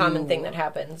common thing that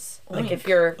happens. Like if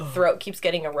your throat keeps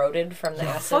getting eroded from the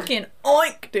acid. Fucking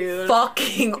oink, dude.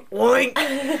 Fucking oink.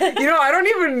 You know, I don't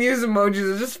even use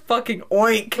emojis. It's just fucking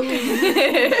oink.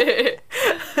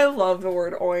 I love the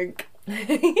word oink.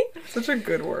 Such a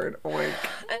good word, oink.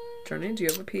 Journey, do you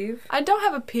have a peeve? I don't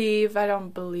have a peeve, I don't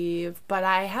believe, but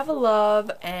I have a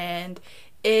love, and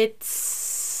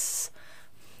it's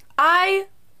I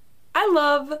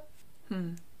love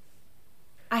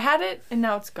I had it and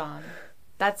now it's gone.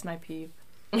 That's my peeve.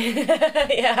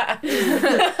 Yeah.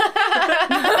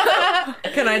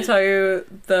 Can I tell you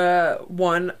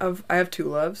I have two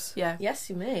loves. Yeah. Yes,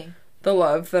 you may. The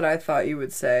love that I thought you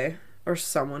would say, or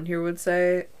someone here would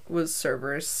say, was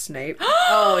Cerberus Snape.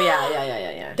 Oh,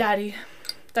 yeah. Daddy.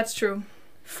 That's true.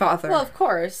 Father. Well, of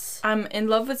course. I'm in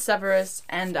love with Severus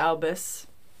and Albus.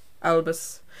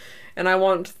 Albus. And I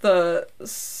want the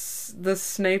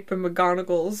Snape and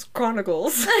McGonagall's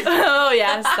Chronicles. Oh,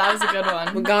 yes, that was a good one.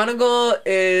 McGonagall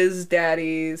is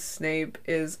daddy. Snape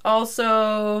is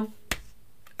also.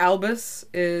 Albus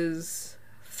is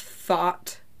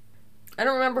thought. I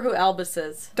don't remember who Albus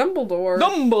is. Dumbledore.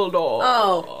 Dumbledore.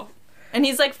 Oh. And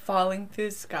he's like falling through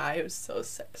the sky. It was so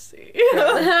sexy. It's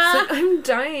like, I'm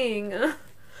dying.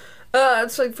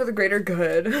 It's like for the greater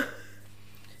good.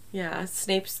 Yeah,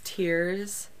 Snape's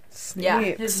tears. Snape. Yeah,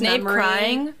 His Snape memory.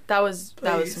 crying. That was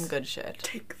Please. some good shit.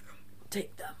 Take them.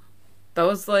 Take them. That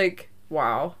was like,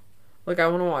 wow. Like, I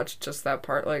want to watch just that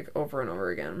part, like, over and over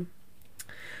again.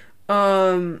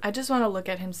 I just want to look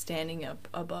at him standing up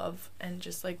above and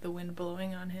just like the wind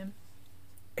blowing on him.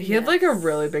 He had, like, a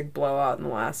really big blowout in the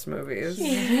last movies.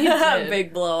 did.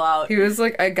 Big blowout. He was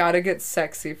like, I gotta get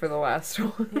sexy for the last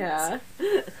one. Yeah.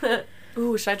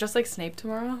 Ooh, should I dress like Snape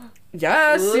tomorrow?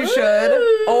 Yes, you should.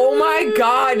 Oh my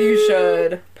god, you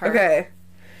should. Okay.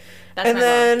 That's And my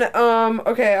love. then,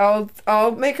 okay,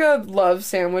 I'll make a love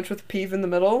sandwich with peeve in the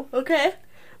middle. Okay.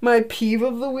 My peeve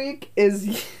of the week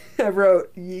is, I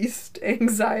wrote yeast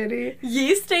anxiety.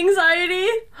 Yeast anxiety?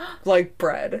 Like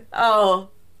bread. Oh,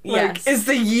 Like, yes. is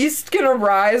the yeast gonna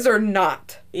rise or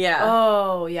not? Yeah.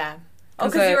 Oh, yeah. Oh,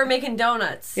 'Cause because you I- were making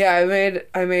donuts. Yeah,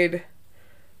 I made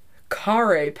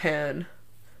carre pan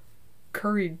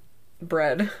curry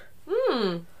bread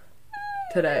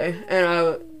today,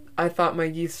 and I thought my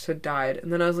yeast had died,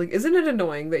 and then I was like, isn't it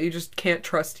annoying that you just can't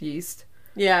trust yeast?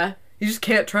 Yeah. You just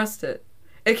can't trust it.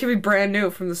 It could be brand new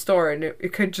from the store, and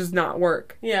it could just not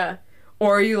work. Yeah.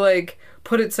 Or you, like,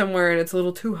 put it somewhere and it's a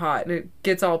little too hot, and it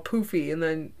gets all poofy, and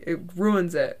then it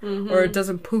ruins it. Or it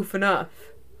doesn't poof enough.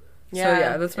 Yeah. So,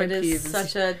 yeah, that's my it peeve. is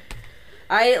such a...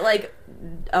 I, like,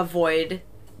 avoid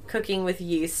cooking with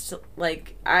yeast.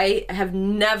 Like, I have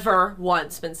never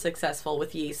once been successful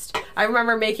with yeast. I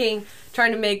remember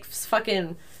trying to make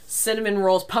fucking cinnamon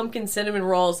rolls, pumpkin cinnamon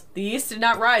rolls. The yeast did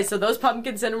not rise, so those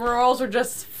pumpkin cinnamon rolls were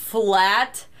just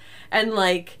flat and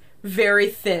like very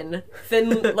thin,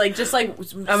 like just like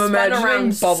spun imagining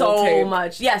around bubble so tape.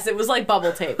 much. Yes, it was like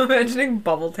bubble tape. I'm imagining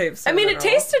bubble tape. I mean, it cinnamon roll.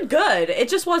 tasted good. It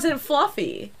just wasn't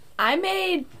fluffy. I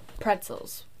made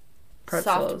pretzels.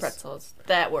 Soft pretzels.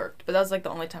 That worked, but that was like the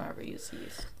only time I ever used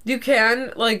yeast. You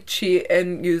can like cheat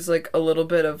and use like a little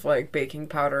bit of like baking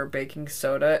powder or baking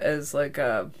soda as like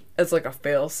a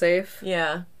fail safe.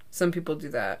 Yeah. Some people do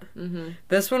that. Mm-hmm.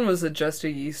 This one was just a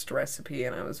yeast recipe,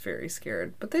 and I was very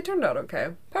scared, but they turned out okay.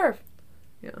 Perf.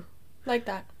 Yeah. Like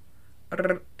that.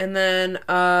 And then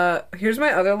here's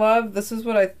my other love. This is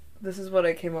what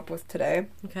I came up with today.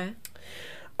 Okay.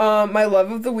 My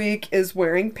love of the week is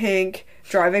wearing pink,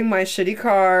 driving my shitty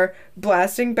car,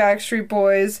 blasting Backstreet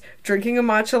Boys, drinking a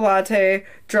matcha latte,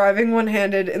 driving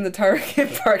one-handed in the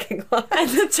Target parking lot. And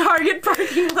the Target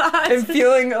parking lot. And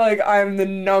feeling like I'm the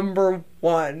number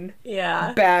one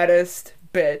Yeah. baddest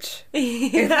bitch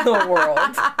in the world.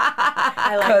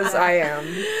 I like Because that. I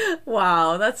am.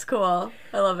 Wow, that's cool.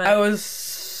 I love it. I was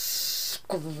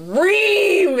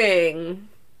screaming.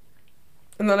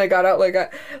 And then I got out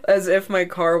as if my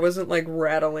car wasn't like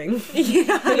rattling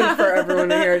for everyone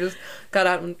to hear. I just got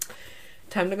out and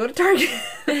time to go to Target.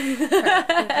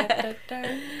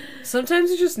 Sometimes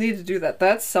you just need to do that.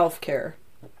 That's self-care.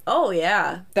 Oh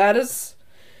yeah. That is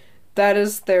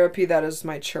therapy. That is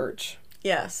my church.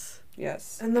 Yes.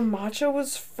 Yes. And the matcha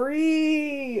was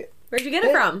free. Where'd you get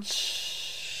it from?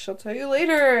 I'll tell you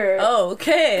later. Oh,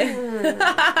 okay.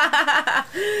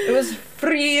 It was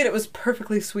free and it was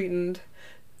perfectly sweetened.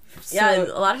 Yeah,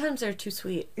 So- a lot of times they're too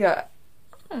sweet. Yeah.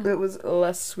 It was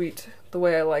less sweet the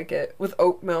way I like it with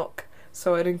oat milk,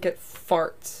 so I didn't get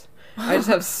farts. I just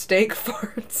have steak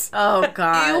farts. Oh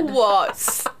god. You what?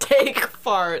 Steak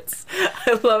farts.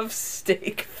 I love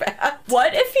steak fat.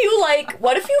 What if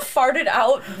you farted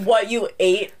out what you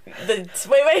ate? Wait.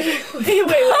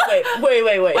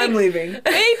 I'm leaving.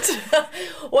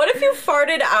 What if you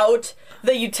farted out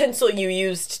the utensil you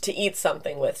used to eat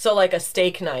something with? So like a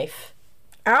steak knife.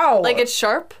 Ow. Like it's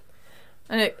sharp,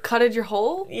 and it cutted your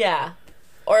hole. Yeah.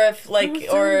 Or if like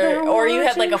or you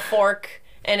had like a fork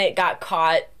and it got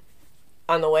caught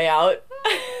on the way out.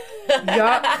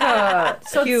 Yucca.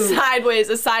 So Cute. it's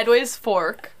a sideways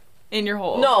fork in your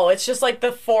hole. No, it's just like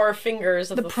the four fingers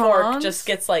of the fork prongs? just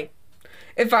gets like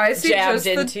If I see jabbed just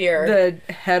into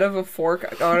the head of a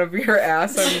fork out of your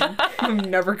ass, I'm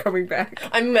never coming back.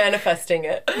 I'm manifesting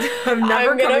it. I'm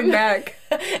never I'm gonna- coming back.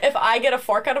 If I get a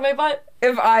fork out of my butt,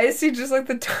 If I see just like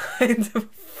the tines of a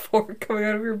fork coming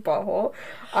out of your butthole,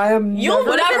 I am you'll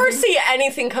never never coming- see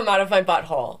anything come out of my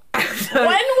butthole. When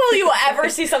will you ever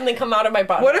see something come out of my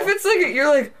butthole? What if it's like you're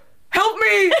like, help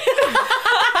me,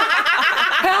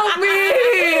 help me?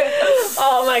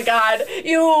 Oh my god,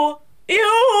 you.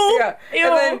 Yeah,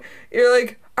 and then you're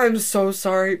like, I'm so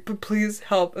sorry, but please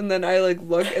help. And then I like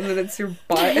look, and then it's your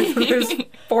butt, and then there's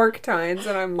fork tines,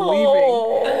 and I'm leaving.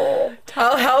 Oh.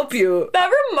 I'll help you.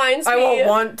 That reminds me. I won't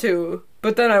want to,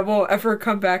 but then I won't ever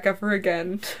come back ever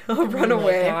again. I'll run Oh my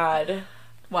away. God.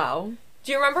 Wow.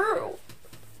 Do you remember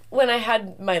when I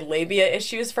had my labia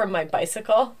issues from my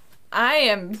bicycle? I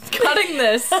am cutting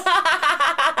this.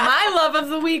 My love of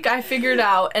the week I figured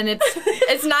out, and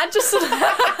it's not just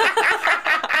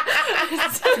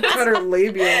Cut her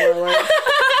labia more like.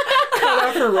 Cut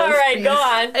off her roast All right, piece. go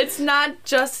on. it's not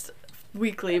just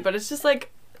weekly, but it's just like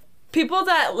people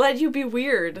that let you be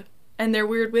weird, and they're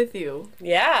weird with you.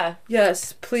 Yeah.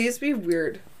 Yes, please be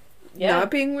weird. Yeah.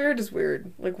 Not being weird is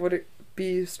weird. Like, would it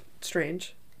be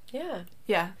strange? Yeah.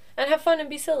 Yeah. And have fun and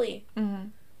be silly. Mm-hmm.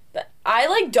 I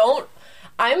like don't.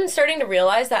 I'm starting to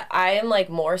realize that I am like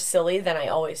more silly than I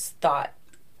always thought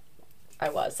I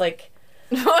was. Like,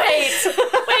 Wait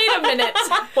a minute.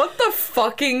 What the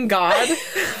fucking god?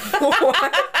 What?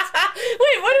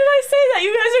 wait, what did I say? That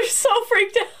you guys are so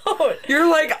freaked out. You're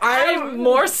like, I'm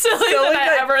more silly than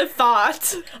I ever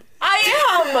thought. I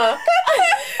am.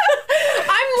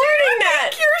 I'm learning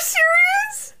that. You're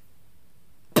serious?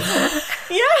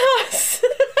 Yes.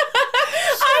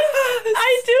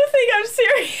 I do think I'm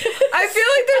serious. I feel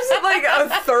like there's like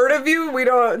a third of you we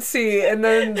don't see, and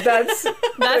then that's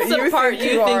That's the part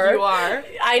you think you are.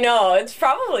 I know, it's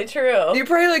probably true. You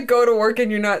probably like go to work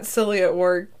and you're not silly at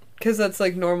work because that's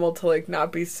like normal to like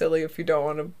not be silly if you don't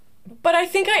want to. But I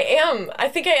think I am. I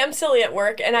think I am silly at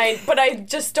work, but I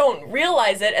just don't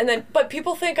realize it. But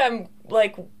people think I'm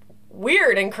like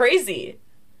weird and crazy,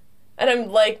 and I'm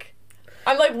like,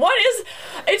 I'm like, what is...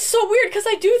 It's so weird because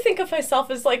I do think of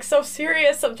myself as like so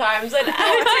serious sometimes, and I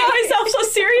take myself so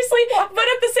seriously, but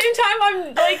at the same time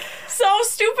I'm like so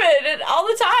stupid and all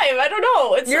the time. I don't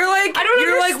know. It's You're like I don't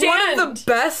you're understand. like one of the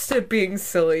best at being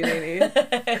silly, Nene.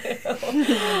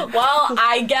 Well,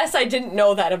 I guess I didn't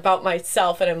know that about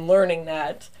myself, and I'm learning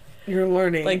that. You're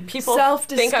learning. Like, people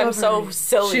think I'm so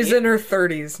silly. She's in her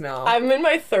 30s now. I'm in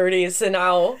my 30s, and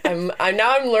now I'm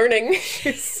learning.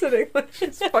 She's sitting like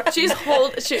she's fucking. She's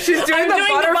doing She's I'm doing the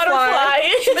doing the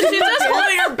butterfly. but she's just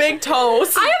holding her big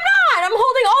toes. I am not. I'm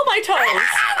holding all my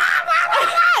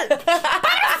toes.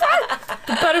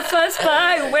 Butterflies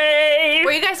fly away. Where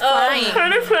are you guys flying?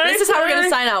 This is how we're gonna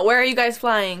sign out. Where are you guys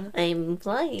flying? I'm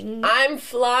flying. I'm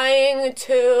flying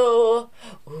to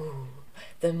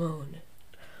the moon.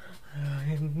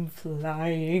 I'm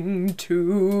flying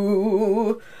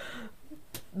to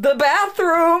the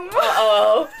bathroom.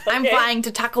 Oh, I'm flying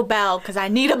to Taco Bell because I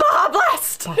need a Baja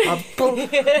Blast. Baja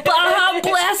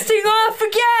blasting off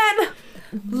again.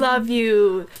 Love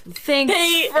you. Thanks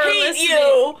hate for listening.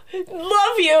 you.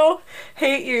 Love you.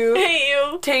 Hate you. Hate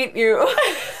you. Taint you.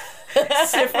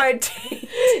 Sniff my taint.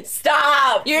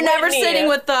 Stop. You're never Whitney. sitting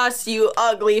with us, you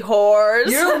ugly whores.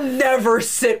 You'll never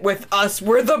sit with us.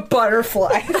 We're the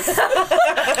butterflies.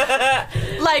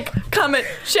 Like, comment,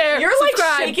 share, You're like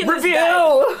subscribe, shaking this Review.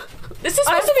 bed. This is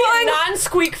supposed to be flying. a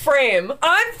non-squeak frame.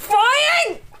 I'm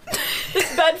flying.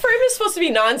 This bed frame is supposed to be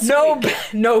non-squeak.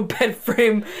 No bed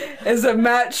frame is a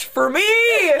match for me.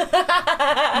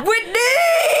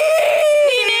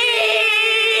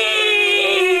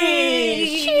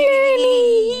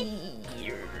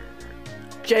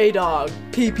 Whitney. J-Dog,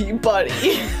 PP Buddy.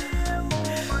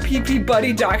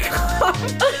 ppbuddy.com.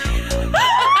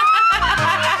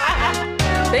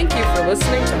 Thank you for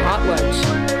listening to Hot Lunch.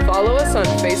 Follow us on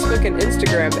Facebook and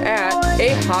Instagram at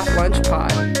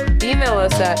 @HotLunchPod. Email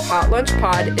us at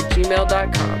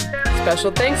hotlunchpod@gmail.com.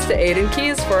 Special thanks to Aiden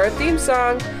Keys for our theme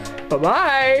song.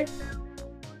 Bye-bye.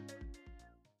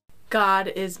 God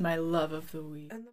is my love of the week.